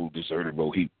the old deserted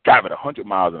road. He'd drive at 100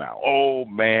 miles an hour. Oh,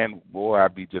 man, boy,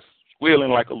 I'd be just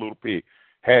squealing like a little pig.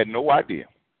 Had no idea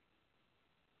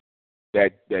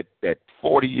that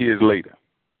 40 years later,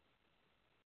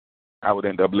 I would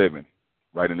end up living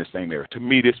right in the same area. To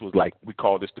me, this was like, we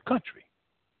call this the country.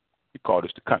 We call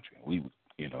this the country. We would,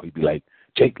 he'd be like,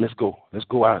 Jake, let's go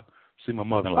out, see my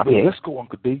mother-in-law. I'd be like, let's go,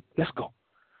 Uncle D, let's go.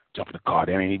 Jump in the car,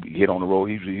 then he'd be hit on the road.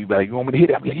 He'd be like, you want me to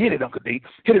hit it? I'd be like, hit it, Uncle D,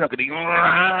 hit it, Uncle D.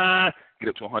 Get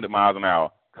up to 100 miles an hour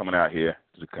coming out here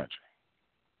to the country.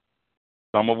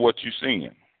 Some of what you're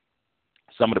seeing,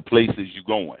 some of the places you're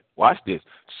going. Watch this.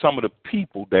 Some of the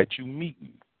people that you're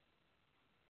meeting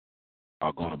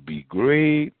are going to be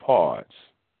great parts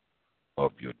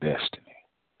of your destiny.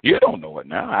 You don't know it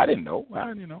now. I didn't know.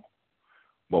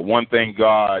 But one thing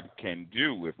God can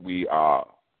do if we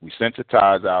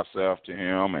sensitize ourselves to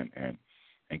him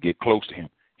and get close to him,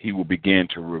 he will begin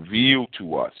to reveal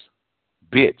to us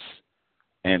bits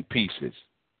and pieces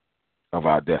of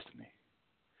our destiny.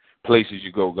 Places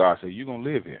you go, God says, you're going to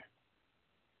live here.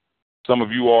 Some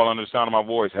of you all under the sound of my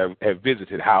voice have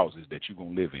visited houses that you're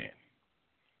going to live in.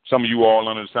 Some of you all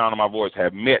under the sound of my voice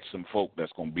have met some folk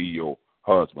that's going to be your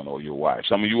husband or your wife.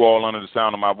 Some of you all under the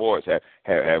sound of my voice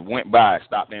have went by,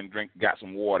 stopped in, got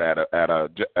some water at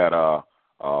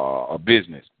a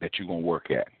business that you're going to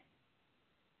work at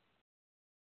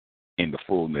in the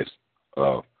fullness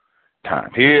of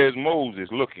time. Here's Moses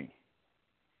looking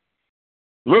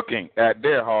at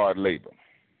their hard labor.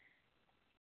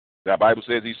 The Bible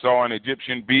says he saw an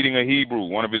Egyptian beating a Hebrew,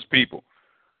 one of his people.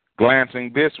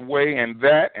 Glancing this way and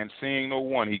that and seeing no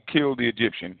one, he killed the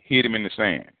Egyptian, hid him in the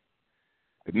sand.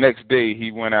 The next day he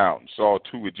went out and saw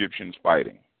 2 Egyptians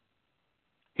fighting.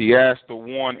 He asked the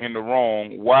one in the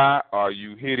wrong, why are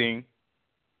you hitting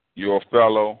your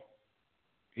fellow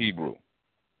Hebrew?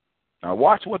 Now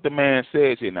watch what the man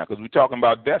says here now, because we're talking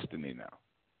about destiny now.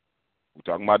 We're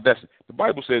talking about destiny. The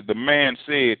Bible says the man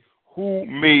said, who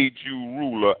made you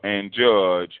ruler and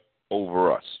judge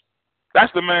over us?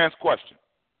 That's the man's question.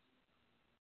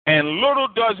 And little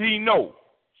does he know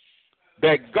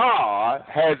that God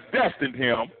has destined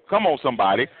him, come on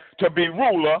somebody, to be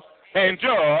ruler and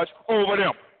judge over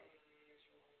them.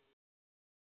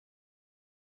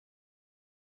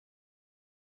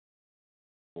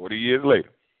 "40 years later.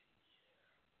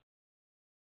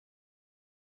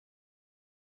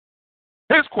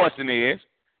 His question is,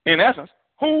 in essence,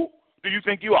 who do you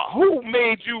think you are? Who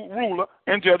made you ruler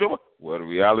and judge over? Well, the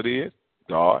reality is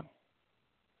God.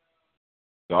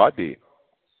 God did.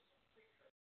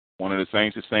 One of the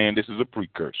saints is saying this is a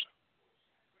precursor,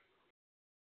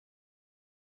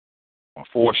 a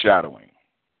foreshadowing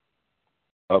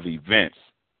of events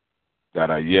that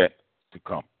are yet to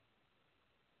come.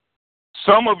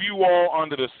 Some of you all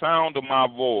under the sound of my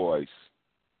voice,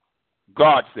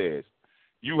 God says,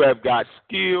 you have got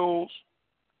skills,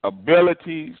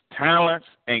 abilities, talents,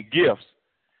 and gifts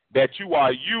that you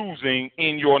are using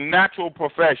in your natural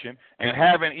profession and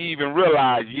haven't even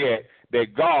realized yet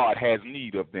that God has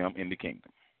need of them in the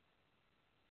kingdom.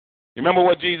 You remember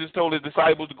what Jesus told his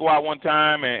disciples to go out one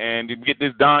time and to get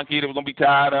this donkey that was going to be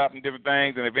tied up and different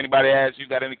things, and if anybody asks you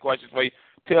got any questions for you,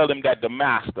 tell them that the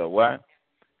master, what?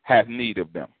 Has need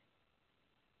of them.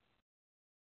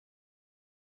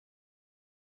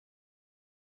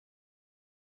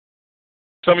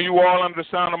 Some of you all under the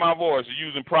sound of my voice are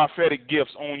using prophetic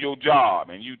gifts on your job,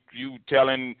 and you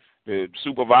telling the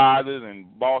supervisors and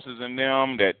bosses and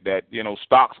them that you know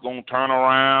stocks gonna turn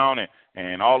around,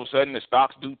 and all of a sudden the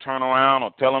stocks do turn around,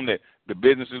 or tell them that the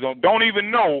business is going. Don't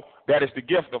even know that it's the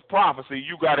gift of prophecy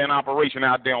you got in operation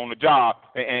out there on the job,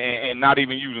 and not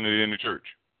even using it in the church.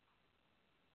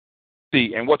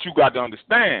 See, and what you got to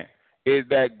understand is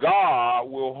that God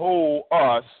will hold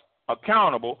us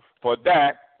accountable for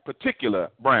that particular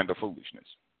brand of foolishness.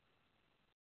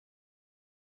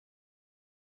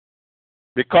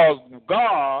 Because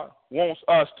God wants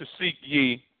us to seek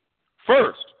ye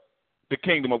first the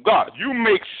kingdom of God. You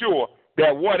make sure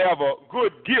that whatever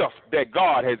good gift that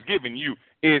God has given you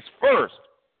is first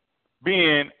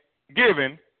being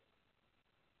given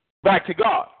back to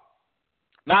God.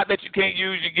 Not that you can't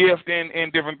use your gift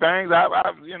in different things.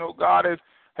 God is,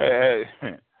 I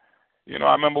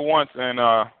remember once, and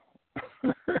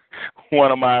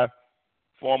one of my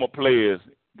former players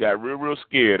got real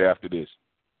scared after this.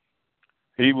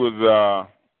 He was,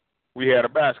 we had a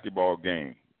basketball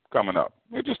game coming up.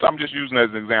 I'm just using as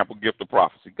an example, gift of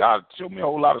prophecy. God showed me a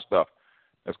whole lot of stuff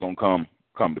that's going to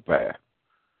come to pass.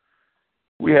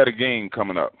 We had a game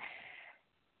coming up,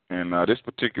 and this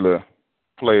particular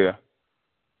player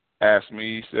asked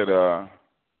me, he said,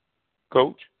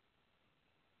 Coach,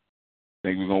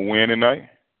 think we're going to win tonight?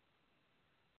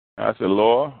 I said,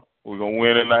 Lord, we're going to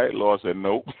win tonight? Lord said,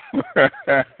 nope.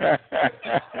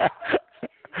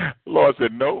 Lord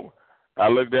said, no. I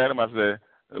looked at him, I said,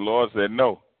 the Lord said,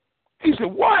 no. He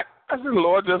said, what? I said, the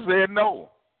Lord just said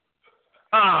no.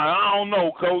 I don't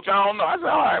know, Coach, I don't know. I said,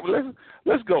 all right, well,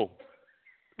 let's go.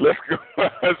 Let's go.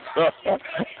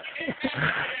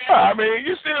 I mean,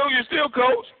 you still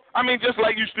coach. I mean, just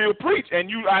like you still preach,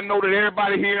 and I know that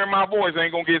everybody hearing my voice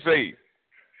ain't gonna get saved,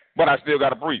 but I still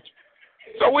gotta preach.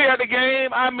 So we had the game.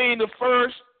 I mean, the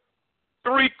first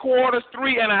 3 quarters,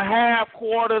 3.5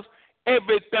 quarters,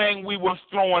 everything we was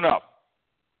throwing up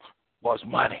was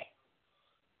money.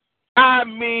 I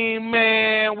mean,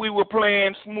 man, we were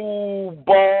playing smooth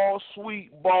ball,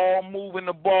 sweet ball, moving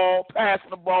the ball, passing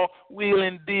the ball,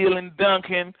 wheeling, dealing,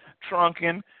 dunking,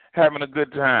 trunking, having a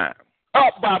good time.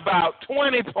 Up by about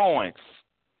 20 points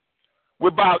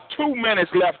with about 2 minutes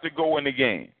left to go in the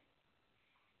game.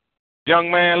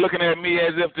 Young man looking at me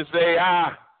as if to say,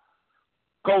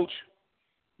 Coach,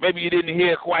 maybe you didn't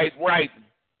hear quite right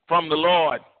from the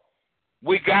Lord.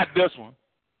 We got this one.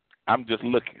 I'm just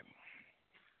looking.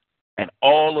 And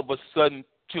all of a sudden,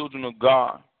 children of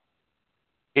God,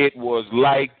 it was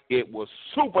like it was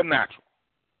supernatural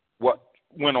what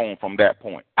went on from that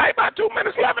point. I ain't about 2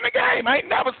 minutes left in the game. I ain't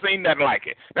never seen nothing like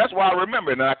it. That's why I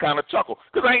remember it, and I kind of chuckle,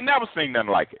 because I ain't never seen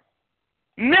nothing like it.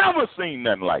 Never seen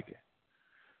nothing like it.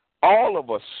 All of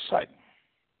a sudden,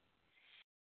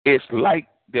 it's like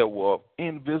there were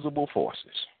invisible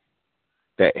forces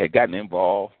that had gotten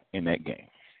involved in that game.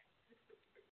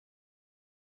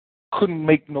 Couldn't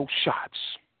make no shots.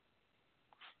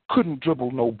 Couldn't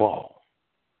dribble no ball.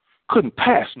 Couldn't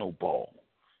pass no ball.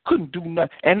 Couldn't do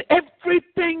nothing. And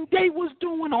everything they was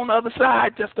doing on the other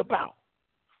side just about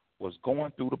was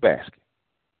going through the basket.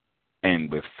 And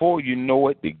before you know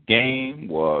it, the game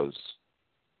was,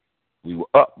 we were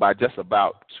up by just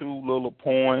about 2 little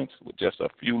points with just a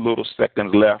few little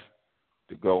seconds left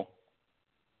to go.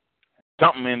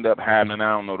 Something ended up happening,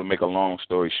 I don't know, to make a long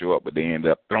story short, but they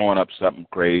ended up throwing up something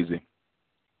crazy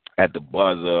at the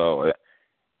buzzer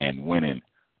and winning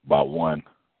by 1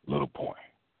 little point.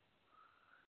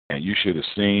 And you should have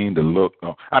seen the look.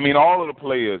 I mean, all of the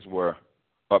players were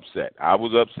upset. I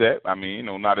was upset. I mean,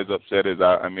 not as upset as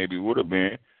I maybe would have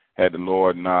been had the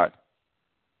Lord not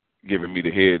given me the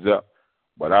heads up.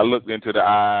 But I looked into the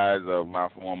eyes of my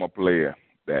former player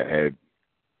that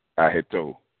I had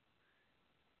told.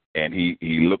 and he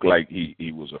looked like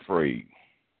he was afraid.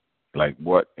 Like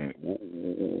what? And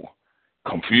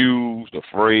confused,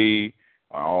 afraid,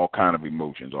 all kind of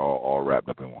emotions, all wrapped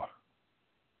up in one.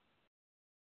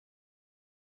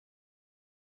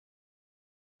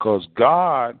 Because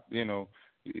God,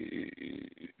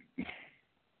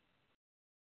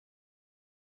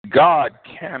 God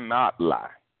cannot lie.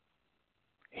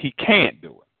 He can't do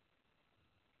it.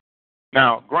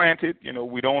 Now, granted,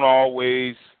 we don't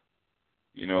always,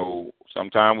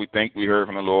 sometimes we think we heard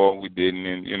from the Lord, we didn't,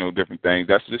 and, different things.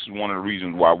 This is one of the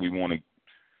reasons why we want to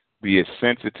be as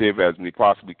sensitive as we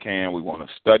possibly can. We want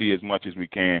to study as much as we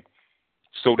can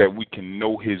so that we can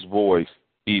know his voice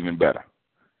even better.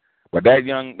 But that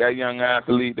young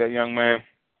athlete, that young man,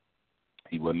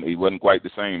 he wasn't quite the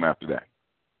same after that.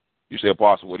 You say,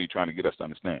 Apostle, what are you trying to get us to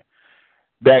understand?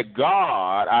 That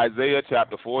God, Isaiah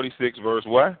chapter 46, verse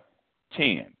what?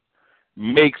 10,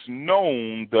 makes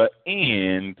known the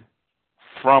end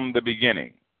from the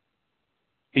beginning.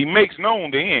 He makes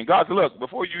known the end. God said, look,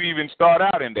 before you even start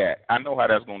out in that, I know how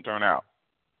that's going to turn out.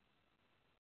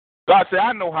 God said,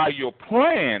 I know how your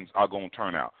plans are going to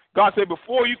turn out. God said,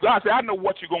 I know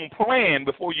what you're going to plan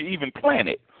before you even plan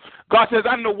it. God says,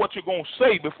 I know what you're going to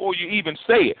say before you even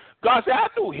say it. God said, I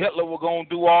knew Hitler was going to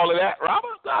do all of that,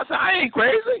 Robert. God said, I ain't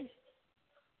crazy.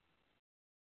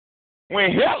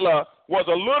 When Hitler was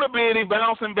a little bitty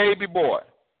bouncing baby boy,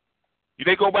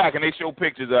 they go back and they show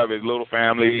pictures of his little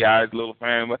family, his little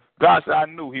family. God said, I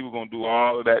knew he was going to do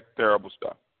all of that terrible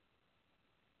stuff.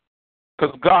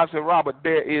 Because God said, Robert,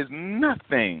 there is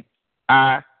nothing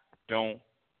I don't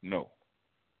know.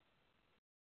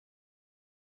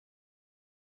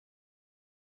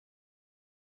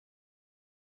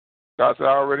 God said,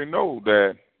 I already know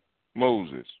that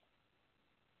Moses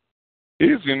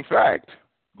is, in fact,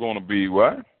 going to be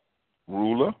what?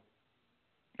 Ruler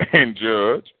and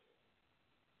judge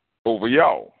over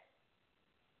y'all.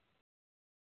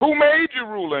 Who made you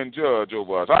ruler and judge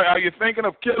over us? Are you thinking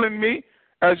of killing me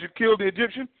as you killed the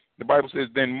Egyptian? The Bible says,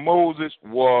 then Moses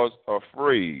was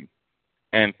afraid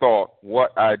and thought,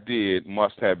 what I did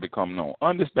must have become known.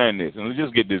 Understand this, and let's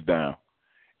just get this down.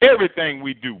 Everything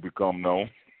we do become known.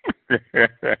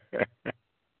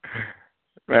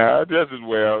 Now, just as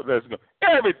well, let's go.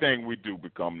 Everything we do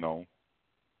become known.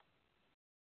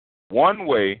 One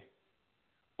way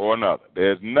or another.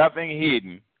 There's nothing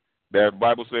hidden that the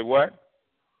Bible says what?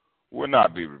 Will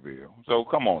not be revealed. So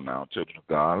come on now, children of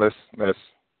God. Let's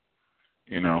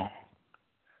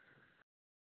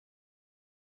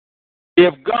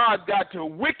If God got to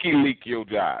WikiLeak your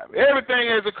job, everything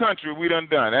as a country we done.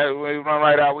 We run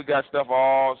right out. We got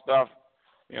all stuff,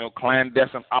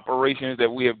 clandestine operations that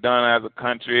we have done as a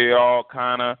country, all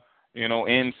kind of,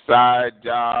 inside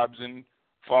jobs and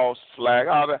false flag.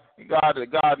 All that.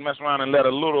 God mess around and let a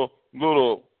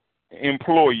little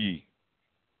employee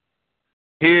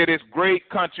here, this great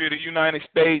country, the United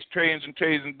States, trillions and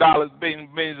trillions of dollars,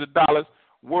 billions of dollars,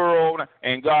 world,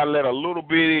 and God let a little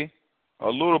bitty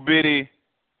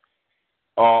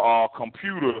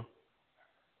computer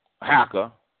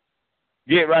hacker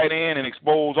get right in and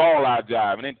expose all our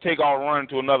job, and then take our run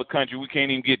to another country. We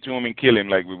can't even get to him and kill him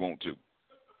like we want to.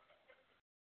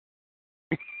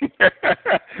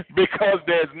 Because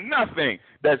there's nothing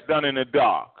that's done in the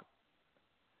dark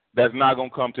that's not going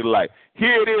to come to the light.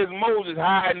 Here it is, Moses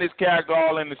hiding this character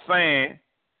all in the sand.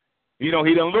 He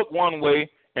done look one way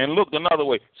and looked another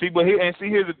way. Here's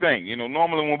the thing.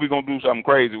 Normally when we're going to do something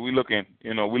crazy, we're looking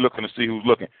to see who's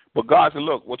looking. But God said,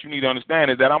 look, what you need to understand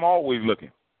is that I'm always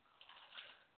looking.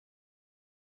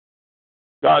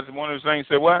 God said, one of the things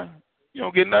said, what? You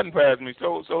don't get nothing past me.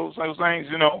 So things,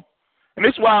 And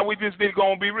this is why we just did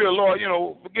going to be real. Lord,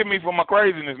 forgive me for my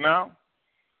craziness now.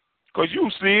 Because you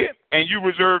see it, and you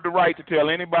reserve the right to tell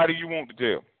anybody you want to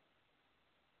tell.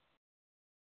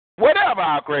 Whatever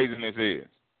our craziness is.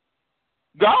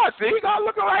 God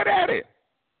looking right at it.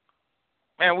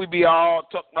 Man, we be all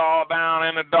tucked all down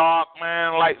in the dark,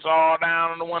 man, lights all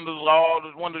down, and the windows, all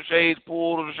the window shades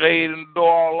pulled, the shade and the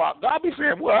door all locked. God be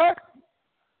saying, what?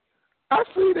 I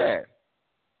see that.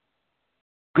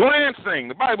 Glancing.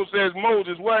 The Bible says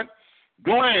Moses, what?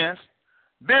 Glance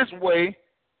this way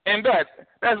and that.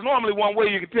 That's normally one way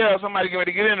you can tell somebody going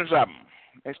to get into something.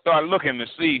 They start looking to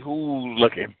see who's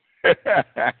looking.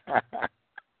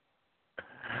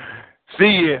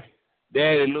 See if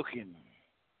daddy looking.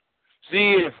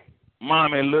 See if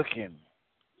mommy looking.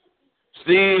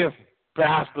 See if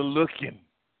pastor looking.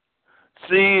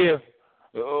 See if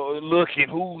looking.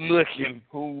 Who looking.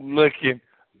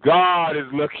 God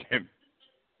is looking.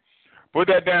 Put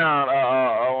that down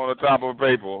on the top of a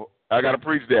paper. I got to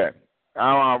preach that.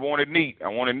 I want it neat. I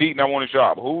want it neat and I want it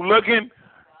sharp. Who looking?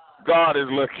 God is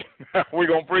looking. We're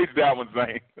going to preach that one,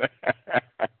 Saint.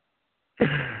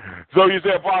 So you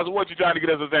say, Apostle, what you trying to get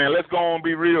us to saying? Let's go on and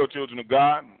be real, children of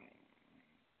God.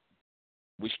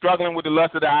 We're struggling with the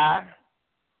lust of the eye.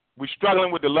 We're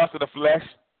struggling with the lust of the flesh.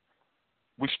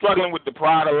 We're struggling with the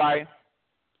pride of life.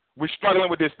 We're struggling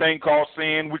with this thing called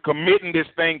sin. We're committing this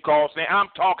thing called sin. I'm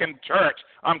talking church.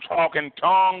 I'm talking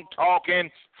tongue talking,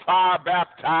 fire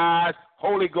baptized,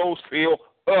 Holy Ghost filled,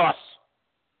 us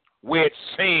with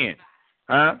sin.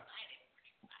 Huh?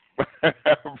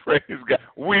 Praise God.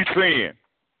 We sin.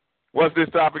 What's this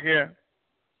topic here?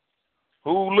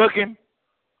 Who looking?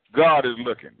 God is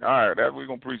looking. All right, we're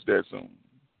going to preach that soon.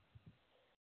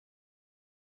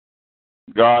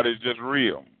 God is just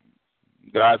real.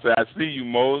 God said, I see you,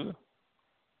 Moses.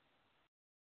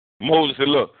 Moses said,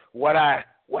 look, what I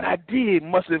did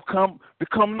must have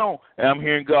become known. And I'm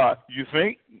hearing God. You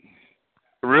think?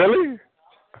 Really?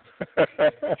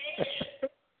 The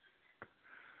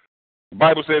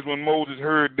Bible says when Moses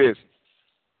heard this,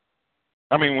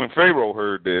 when Pharaoh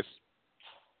heard this,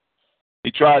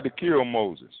 he tried to kill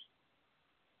Moses.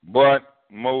 But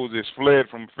Moses fled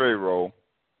from Pharaoh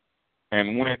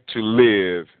and went to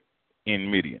live in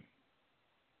Midian.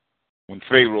 When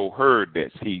Pharaoh heard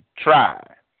this, he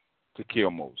tried to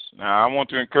kill Moses. Now, I want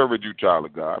to encourage you, child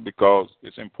of God, because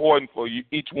it's important for you,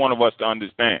 each one of us to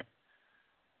understand,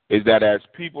 is that as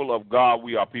people of God,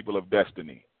 we are people of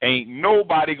destiny. Ain't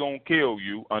nobody going to kill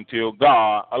you until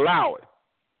God allow it.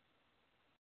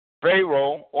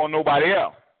 Pharaoh or nobody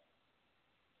else.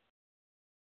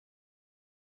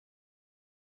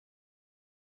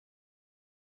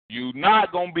 You're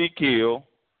not going to be killed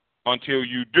until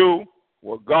you do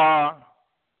what God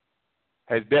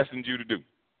has destined you to do.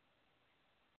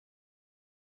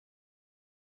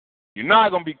 You're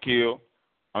not going to be killed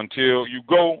until you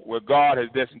go where God has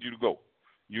destined you to go.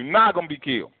 You're not going to be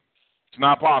killed. It's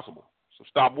not possible. So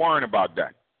stop worrying about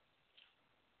that.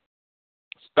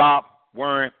 Stop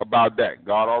worrying about that.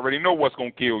 God already knows what's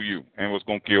going to kill you and what's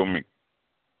going to kill me.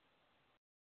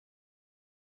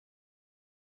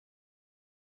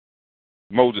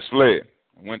 Moses fled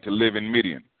and went to live in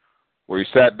Midian, where he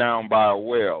sat down by a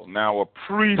well. Now a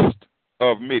priest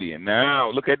of Midian. Now,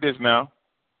 look at this now.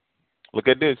 Look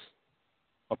at this.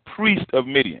 A priest of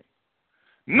Midian.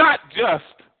 Not just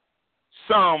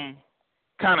some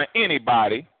kind of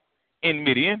anybody in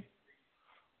Midian.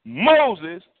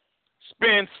 Moses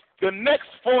spends the next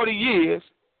 40 years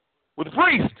with a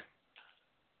priest.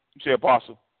 You say,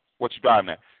 Apostle, what you driving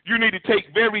at? You need to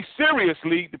take very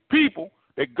seriously the people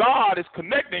that God is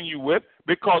connecting you with,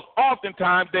 because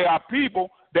oftentimes they are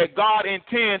people that God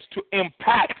intends to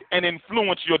impact and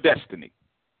influence your destiny.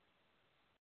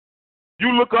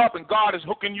 You look up and God is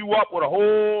hooking you up with a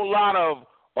whole lot of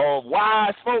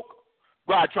wise folk.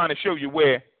 God trying to show you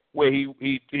where he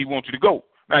wants you to go.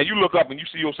 Now you look up and you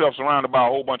see yourself surrounded by a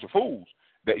whole bunch of fools.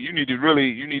 That you need to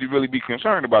really be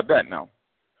concerned about that now.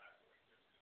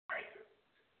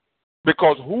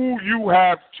 Because who you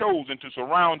have chosen to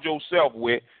surround yourself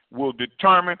with will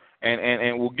determine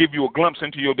and will give you a glimpse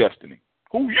into your destiny.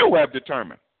 Who you have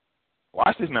determined.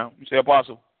 Watch this now. You say,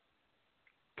 Apostle,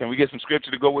 can we get some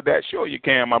scripture to go with that? Sure you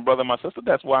can, my brother, my sister.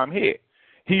 That's why I'm here.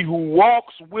 He who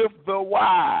walks with the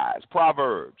wise,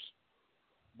 Proverbs,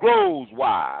 grows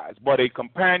wise, but a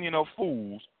companion of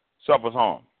fools suffers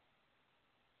harm.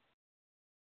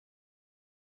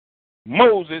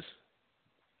 Moses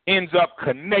ends up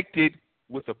connected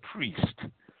with a priest,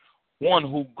 one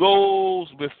who goes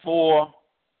before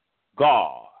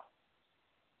God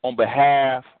on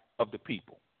behalf of the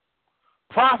people.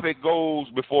 Prophet goes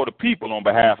before the people on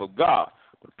behalf of God.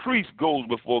 The priest goes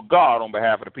before God on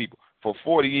behalf of the people. For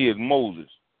 40 years, Moses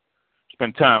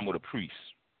spent time with a priest.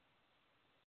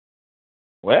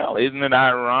 Well, isn't it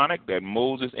ironic that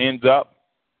Moses ends up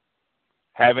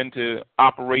having to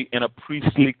operate in a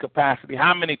priestly capacity?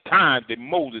 How many times did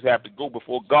Moses have to go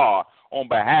before God on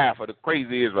behalf of the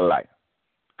crazy Israelites?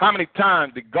 How many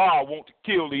times did God want to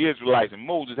kill the Israelites and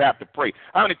Moses have to pray?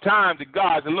 How many times did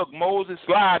God say, look, Moses,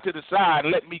 slide to the side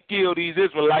and let me kill these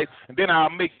Israelites, and then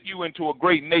I'll make you into a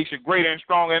great nation, greater and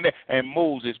stronger than that? And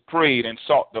Moses prayed and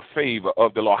sought the favor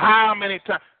of the Lord. How many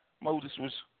times? Moses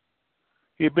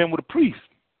he had been with a priest.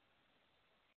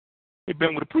 He'd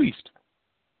been with a priest.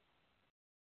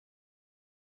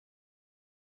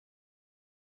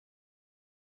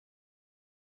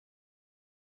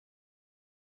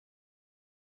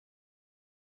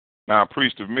 Now, a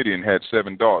priest of Midian had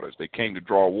 7 daughters. They came to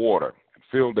draw water and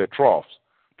filled their troughs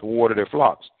to water their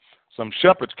flocks. Some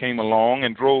shepherds came along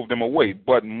and drove them away,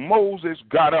 but Moses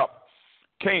got up,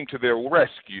 came to their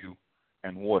rescue,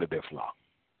 and watered their flock.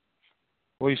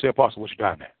 What do you say, Apostle? What you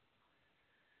got in there?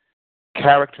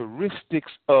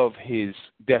 characteristics of his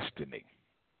destiny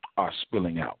are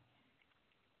spilling out.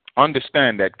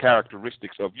 Understand that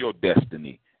characteristics of your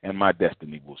destiny and my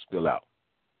destiny will spill out.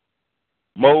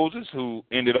 Moses, who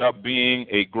ended up being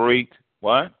a great,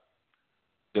 what?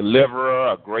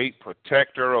 Deliverer, a great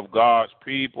protector of God's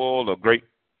people,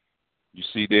 you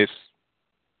see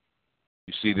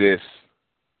this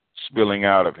spilling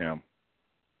out of him,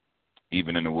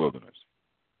 even in the wilderness.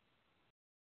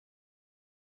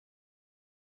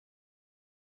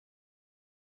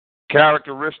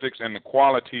 Characteristics and the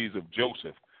qualities of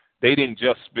Joseph, they didn't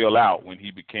just spill out when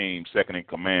he became second in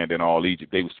command in all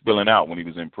Egypt. They were spilling out when he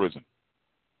was in prison.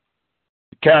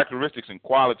 The characteristics and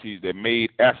qualities that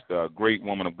made Esther a great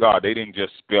woman of God, they didn't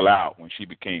just spill out when she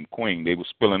became queen. They were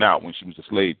spilling out when she was a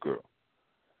slave girl.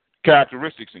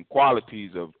 Characteristics and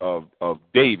qualities of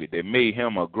David that made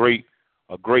him a great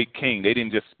king, they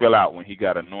didn't just spill out when he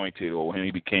got anointed or when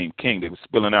he became king. They were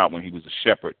spilling out when he was a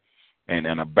shepherd and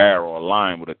a bear or a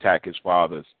lion would attack his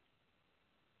father's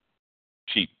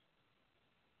sheep.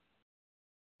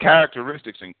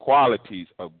 Characteristics and qualities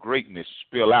of greatness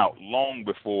spill out long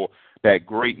before that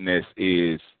greatness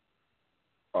is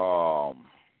a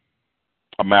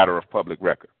matter of public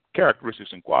record.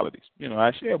 Characteristics and qualities. You know,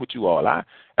 I share with you all.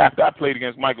 After I played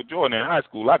against Michael Jordan in high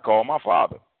school, I called my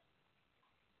father.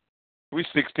 We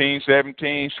 16,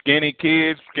 17, skinny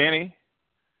kids, running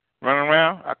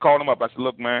around. I called him up. I said,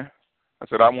 look, man, I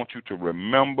said, I want you to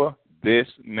remember this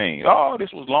name. Oh,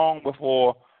 this was long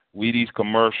before Wheaties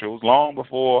commercials, long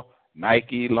before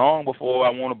Nike, long before I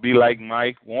want to be like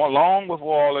Mike, long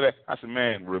before all of that. I said,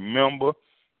 man, remember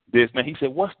this name. He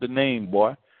said, what's the name,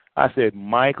 boy? I said,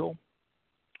 Michael,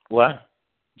 what?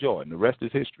 Jordan. The rest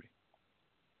is history.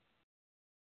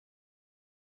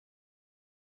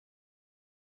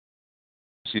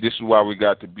 See, this is why we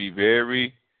got to be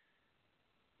very,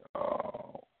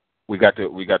 we got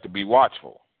to be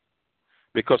watchful.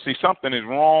 Because, see, something is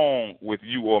wrong with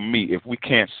you or me if we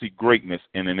can't see greatness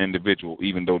in an individual,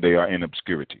 even though they are in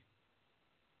obscurity.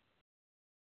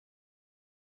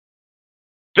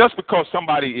 Just because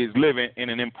somebody is living in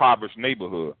an impoverished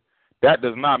neighborhood, that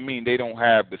does not mean they don't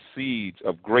have the seeds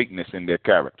of greatness in their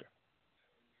character.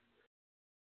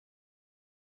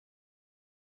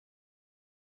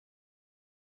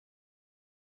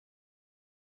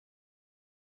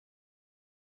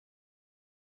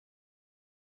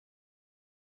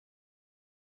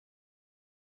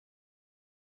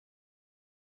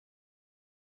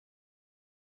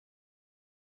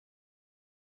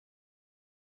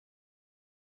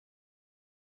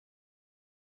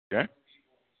 Okay?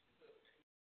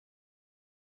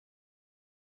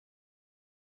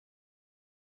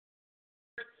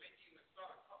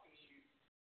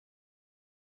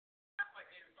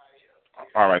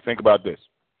 All right, think about this.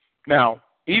 Now,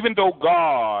 even though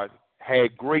God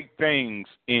had great things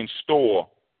in store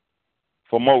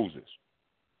for Moses,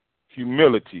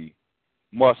 humility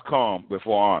must come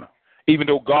before honor. Even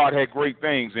though God had great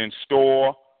things in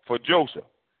store for Joseph,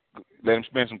 let him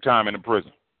spend some time in the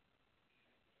prison.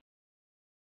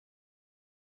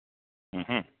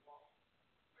 Mm-hmm.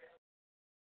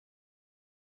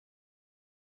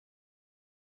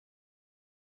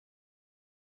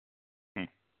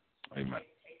 Amen.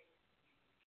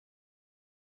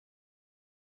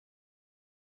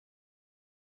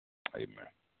 Amen.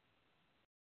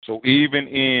 So even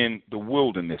in the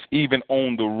wilderness, even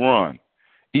on the run,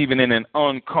 even in an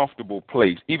uncomfortable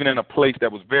place, even in a place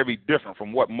that was very different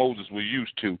from what Moses was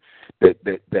used to,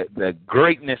 the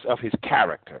greatness of his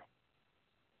character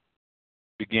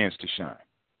begins to shine.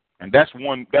 And that's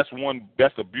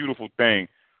a beautiful thing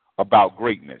about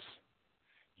greatness.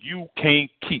 You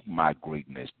can't keep my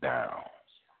greatness down.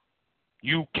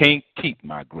 You can't keep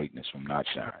my greatness from not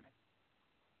shining.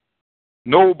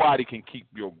 Nobody can keep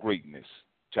your greatness,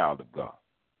 child of God,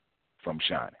 from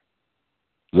shining.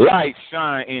 Light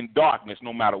shine in darkness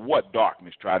no matter what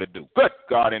darkness try to do. Good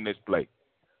God in this place.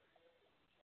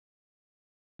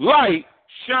 Light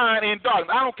shine in darkness.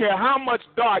 I don't care how much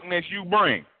darkness you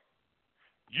bring.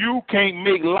 You can't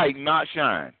make light not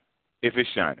shine if it's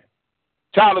shining.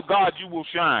 Child of God, you will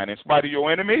shine in spite of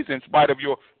your enemies, in spite of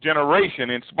your generation,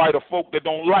 in spite of folk that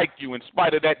don't like you, in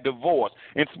spite of that divorce,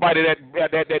 in spite of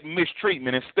that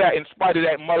mistreatment, in spite of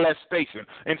that molestation,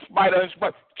 in spite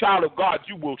of child of God,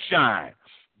 you will shine.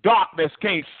 Darkness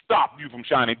can't stop you from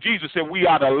shining. Jesus said we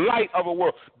are the light of the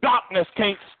world. Darkness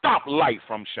can't stop light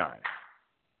from shining.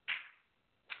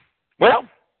 Well,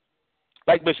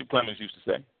 like Bishop Clemens used to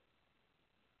say,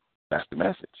 that's the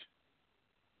message.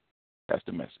 That's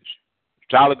the message.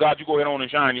 Child of God, you go ahead on and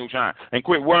shine your shine. And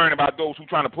quit worrying about those who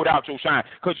trying to put out your shine.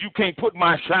 Because you can't put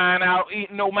my shine out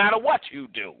no matter what you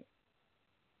do.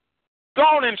 Go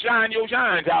on and shine your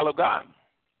shine, child of God.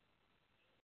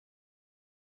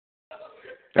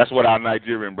 That's what our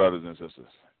Nigerian brothers and sisters,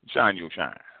 shine your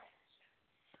shine.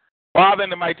 Father, in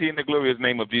the mighty and the glorious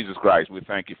name of Jesus Christ, we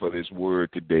thank you for this word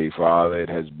today, Father. It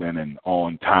has been an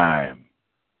on-time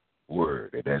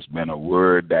word. It has been a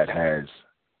word that has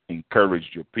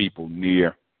encouraged your people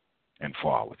near and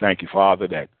far. We thank you, Father,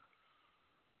 that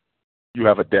you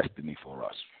have a destiny for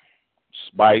us. In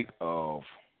spite of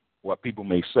what people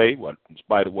may say, in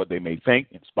spite of what they may think,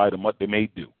 in spite of what they may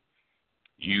do,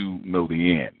 you know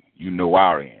the end. You know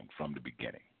our end from the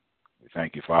beginning. We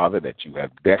thank you, Father, that you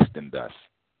have destined us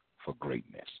for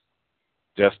greatness.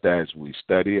 Just as we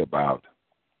study about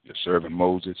your servant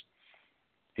Moses,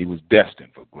 he was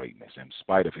destined for greatness in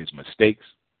spite of his mistakes,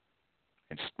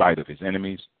 in spite of his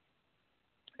enemies,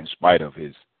 in spite of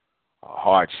his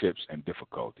hardships and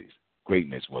difficulties.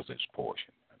 Greatness was his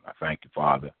portion. And I thank you,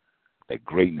 Father, that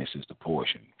greatness is the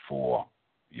portion for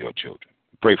your children.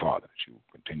 We pray, Father, that you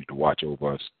continue to watch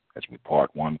over us as we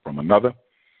part one from another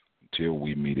until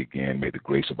we meet again. May the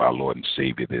grace of our Lord and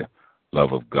Savior, the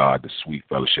love of God, the sweet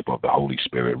fellowship of the Holy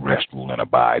Spirit rest, rule, and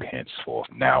abide henceforth,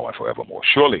 now and forevermore.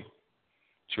 Surely,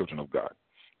 children of God,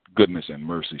 goodness and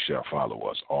mercy shall follow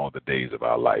us all the days of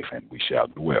our life, and we shall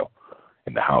dwell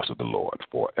in the house of the Lord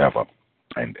forever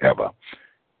and ever.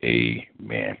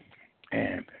 Amen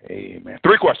and amen.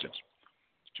 3 questions,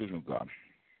 children of God.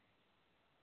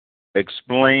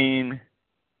 Explain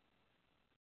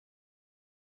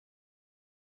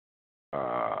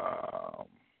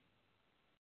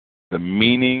the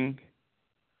meaning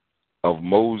of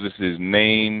Moses'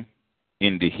 name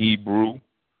in the Hebrew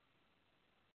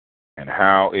and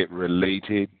how it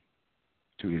related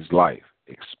to his life.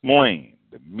 Explain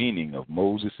the meaning of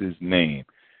Moses' name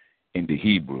in the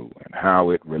Hebrew and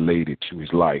how it related to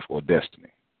his life or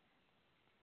destiny.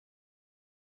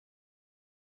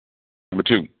 Number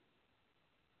 2.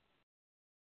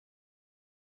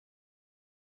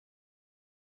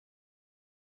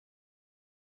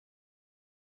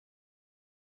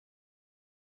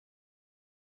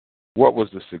 What was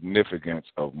the significance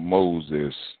of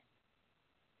Moses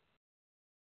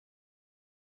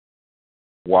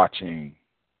watching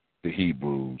the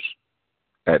Hebrews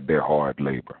at their hard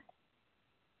labor?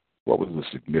 What was the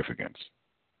significance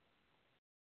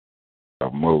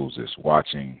of Moses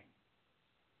watching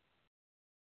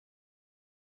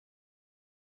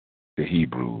the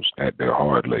Hebrews at their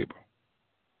hard labor?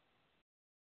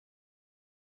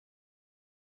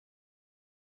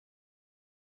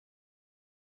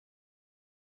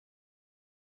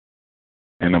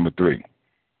 And number 3,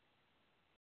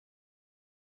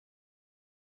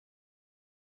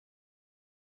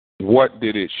 what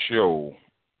did it show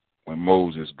when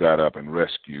Moses got up and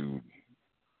rescued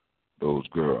those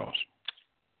girls?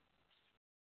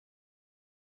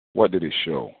 What did it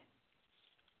show?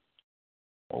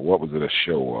 Or what was it a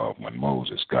show of when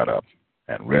Moses got up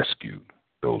and rescued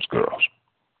those girls?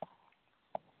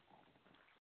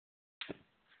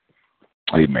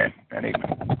 Amen and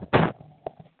amen.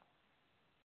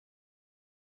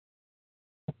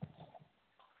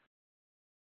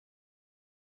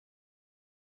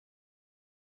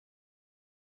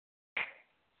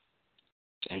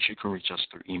 And you can reach us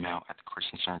through email at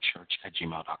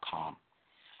thechristiancernchurch@gmail.com.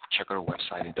 Check out our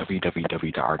website at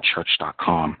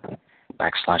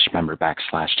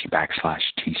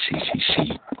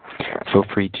www.ourchurch.com/member/T/TCCC. Feel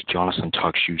free to join us on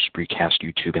TalkShoe, Spreecast,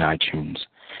 YouTube, and iTunes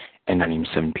at 9 a.m.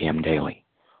 7 p.m. daily.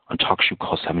 On TalkShoe,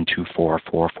 call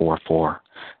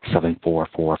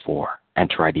 724-444-7444.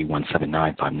 Enter ID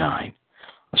 17959.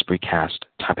 On Spreecast,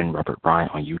 type in Robert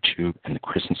Bryant on YouTube and the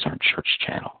Christian Center Church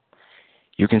channel.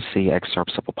 You can see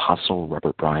excerpts of Apostle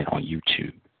Robert Bryant on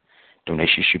YouTube.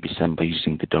 Donations should be sent by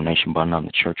using the donation button on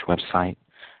the church website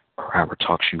or our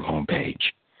TalkShoe homepage.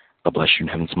 God bless you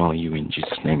and heaven smile you in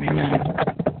Jesus' name, amen.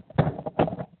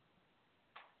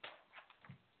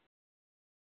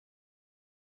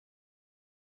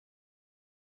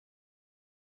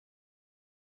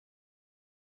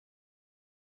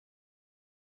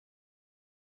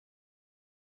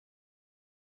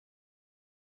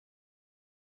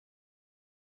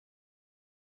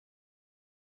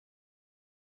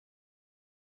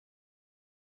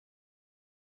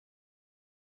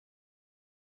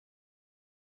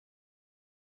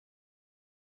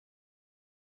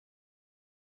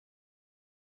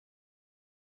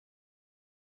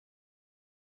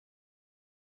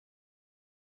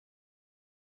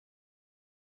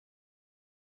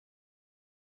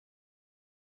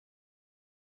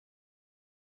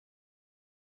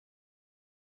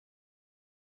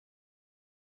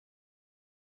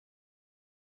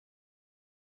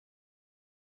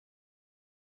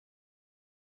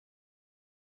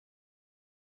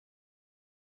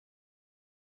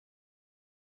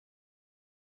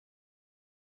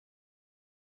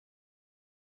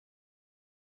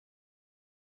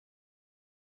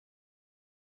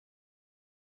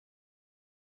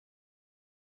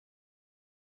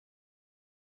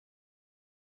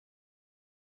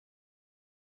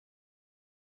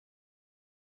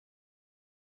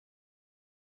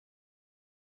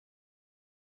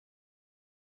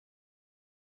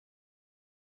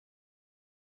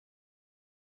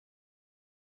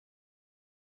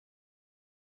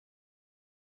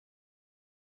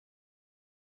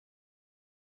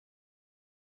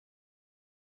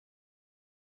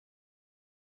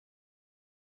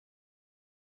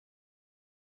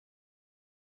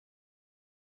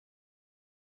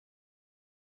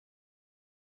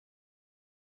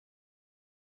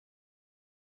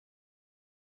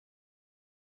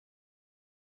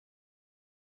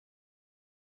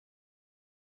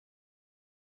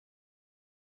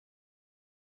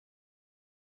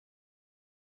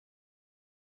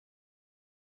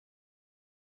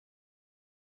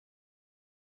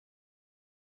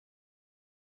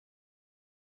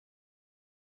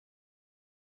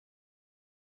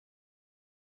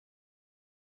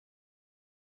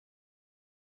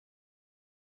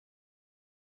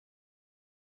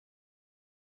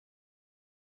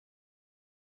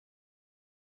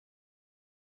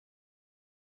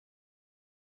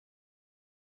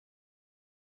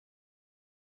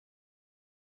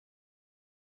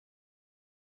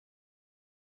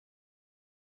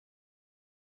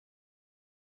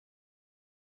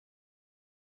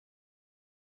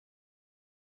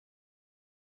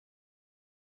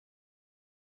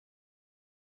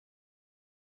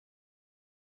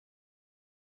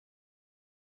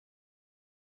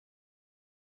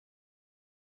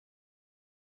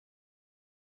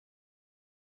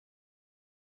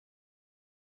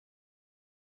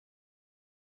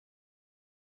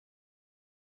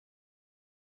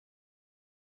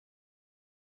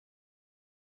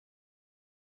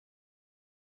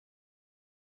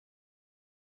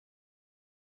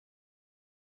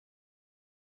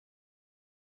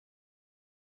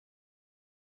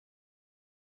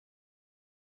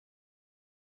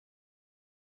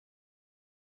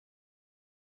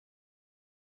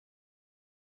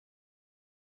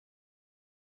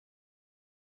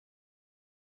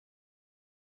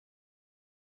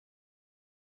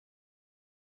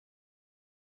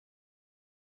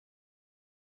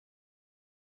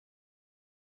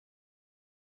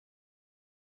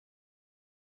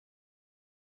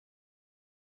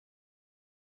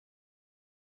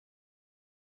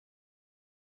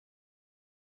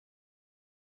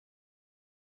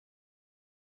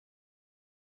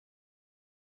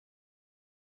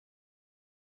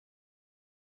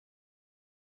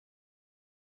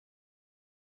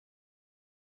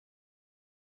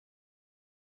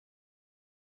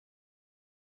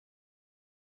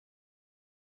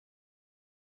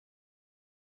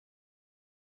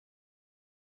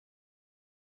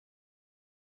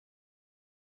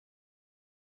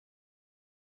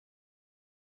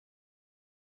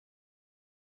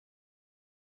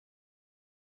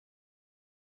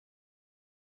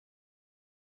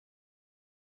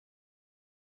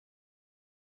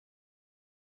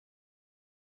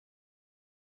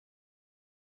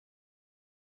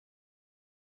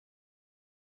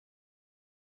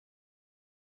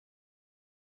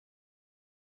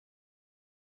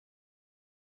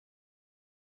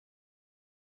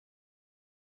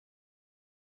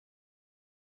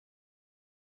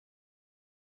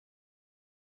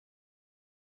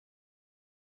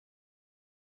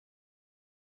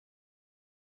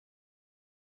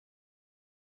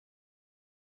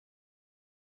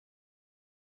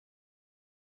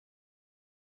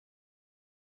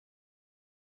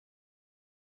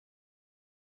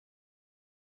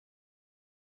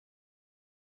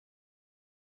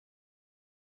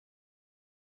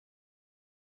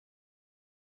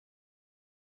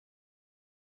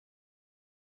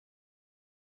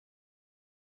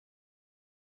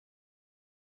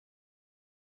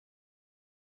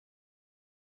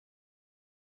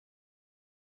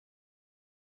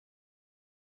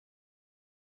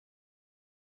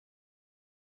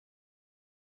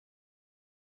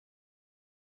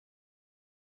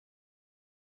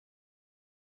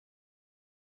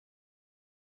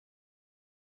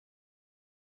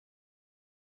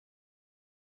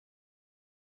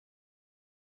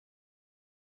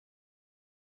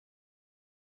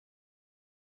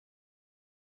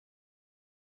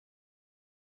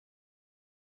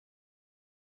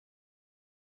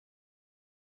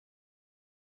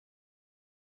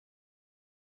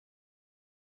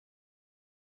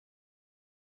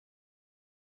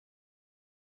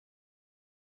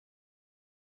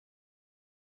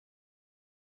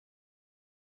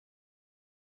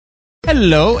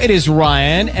 Hello, it is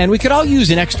Ryan, and we could all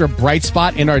use an extra bright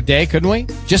spot in our day, couldn't we?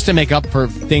 Just to make up for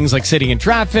things like sitting in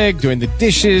traffic, doing the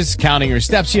dishes, counting your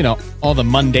steps, you know, all the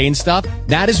mundane stuff.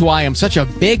 That is why I'm such a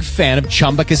big fan of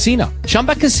Chumba Casino.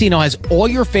 Chumba Casino has all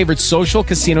your favorite social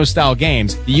casino-style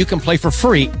games that you can play for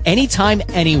free anytime,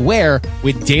 anywhere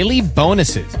with daily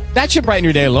bonuses. That should brighten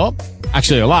your day a little.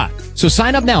 Actually, a lot. So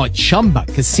sign up now at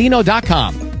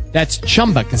ChumbaCasino.com. That's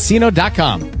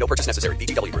ChumbaCasino.com. No purchase necessary.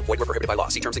 VGW Group. Void where prohibited by law.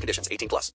 See terms and conditions. 18+.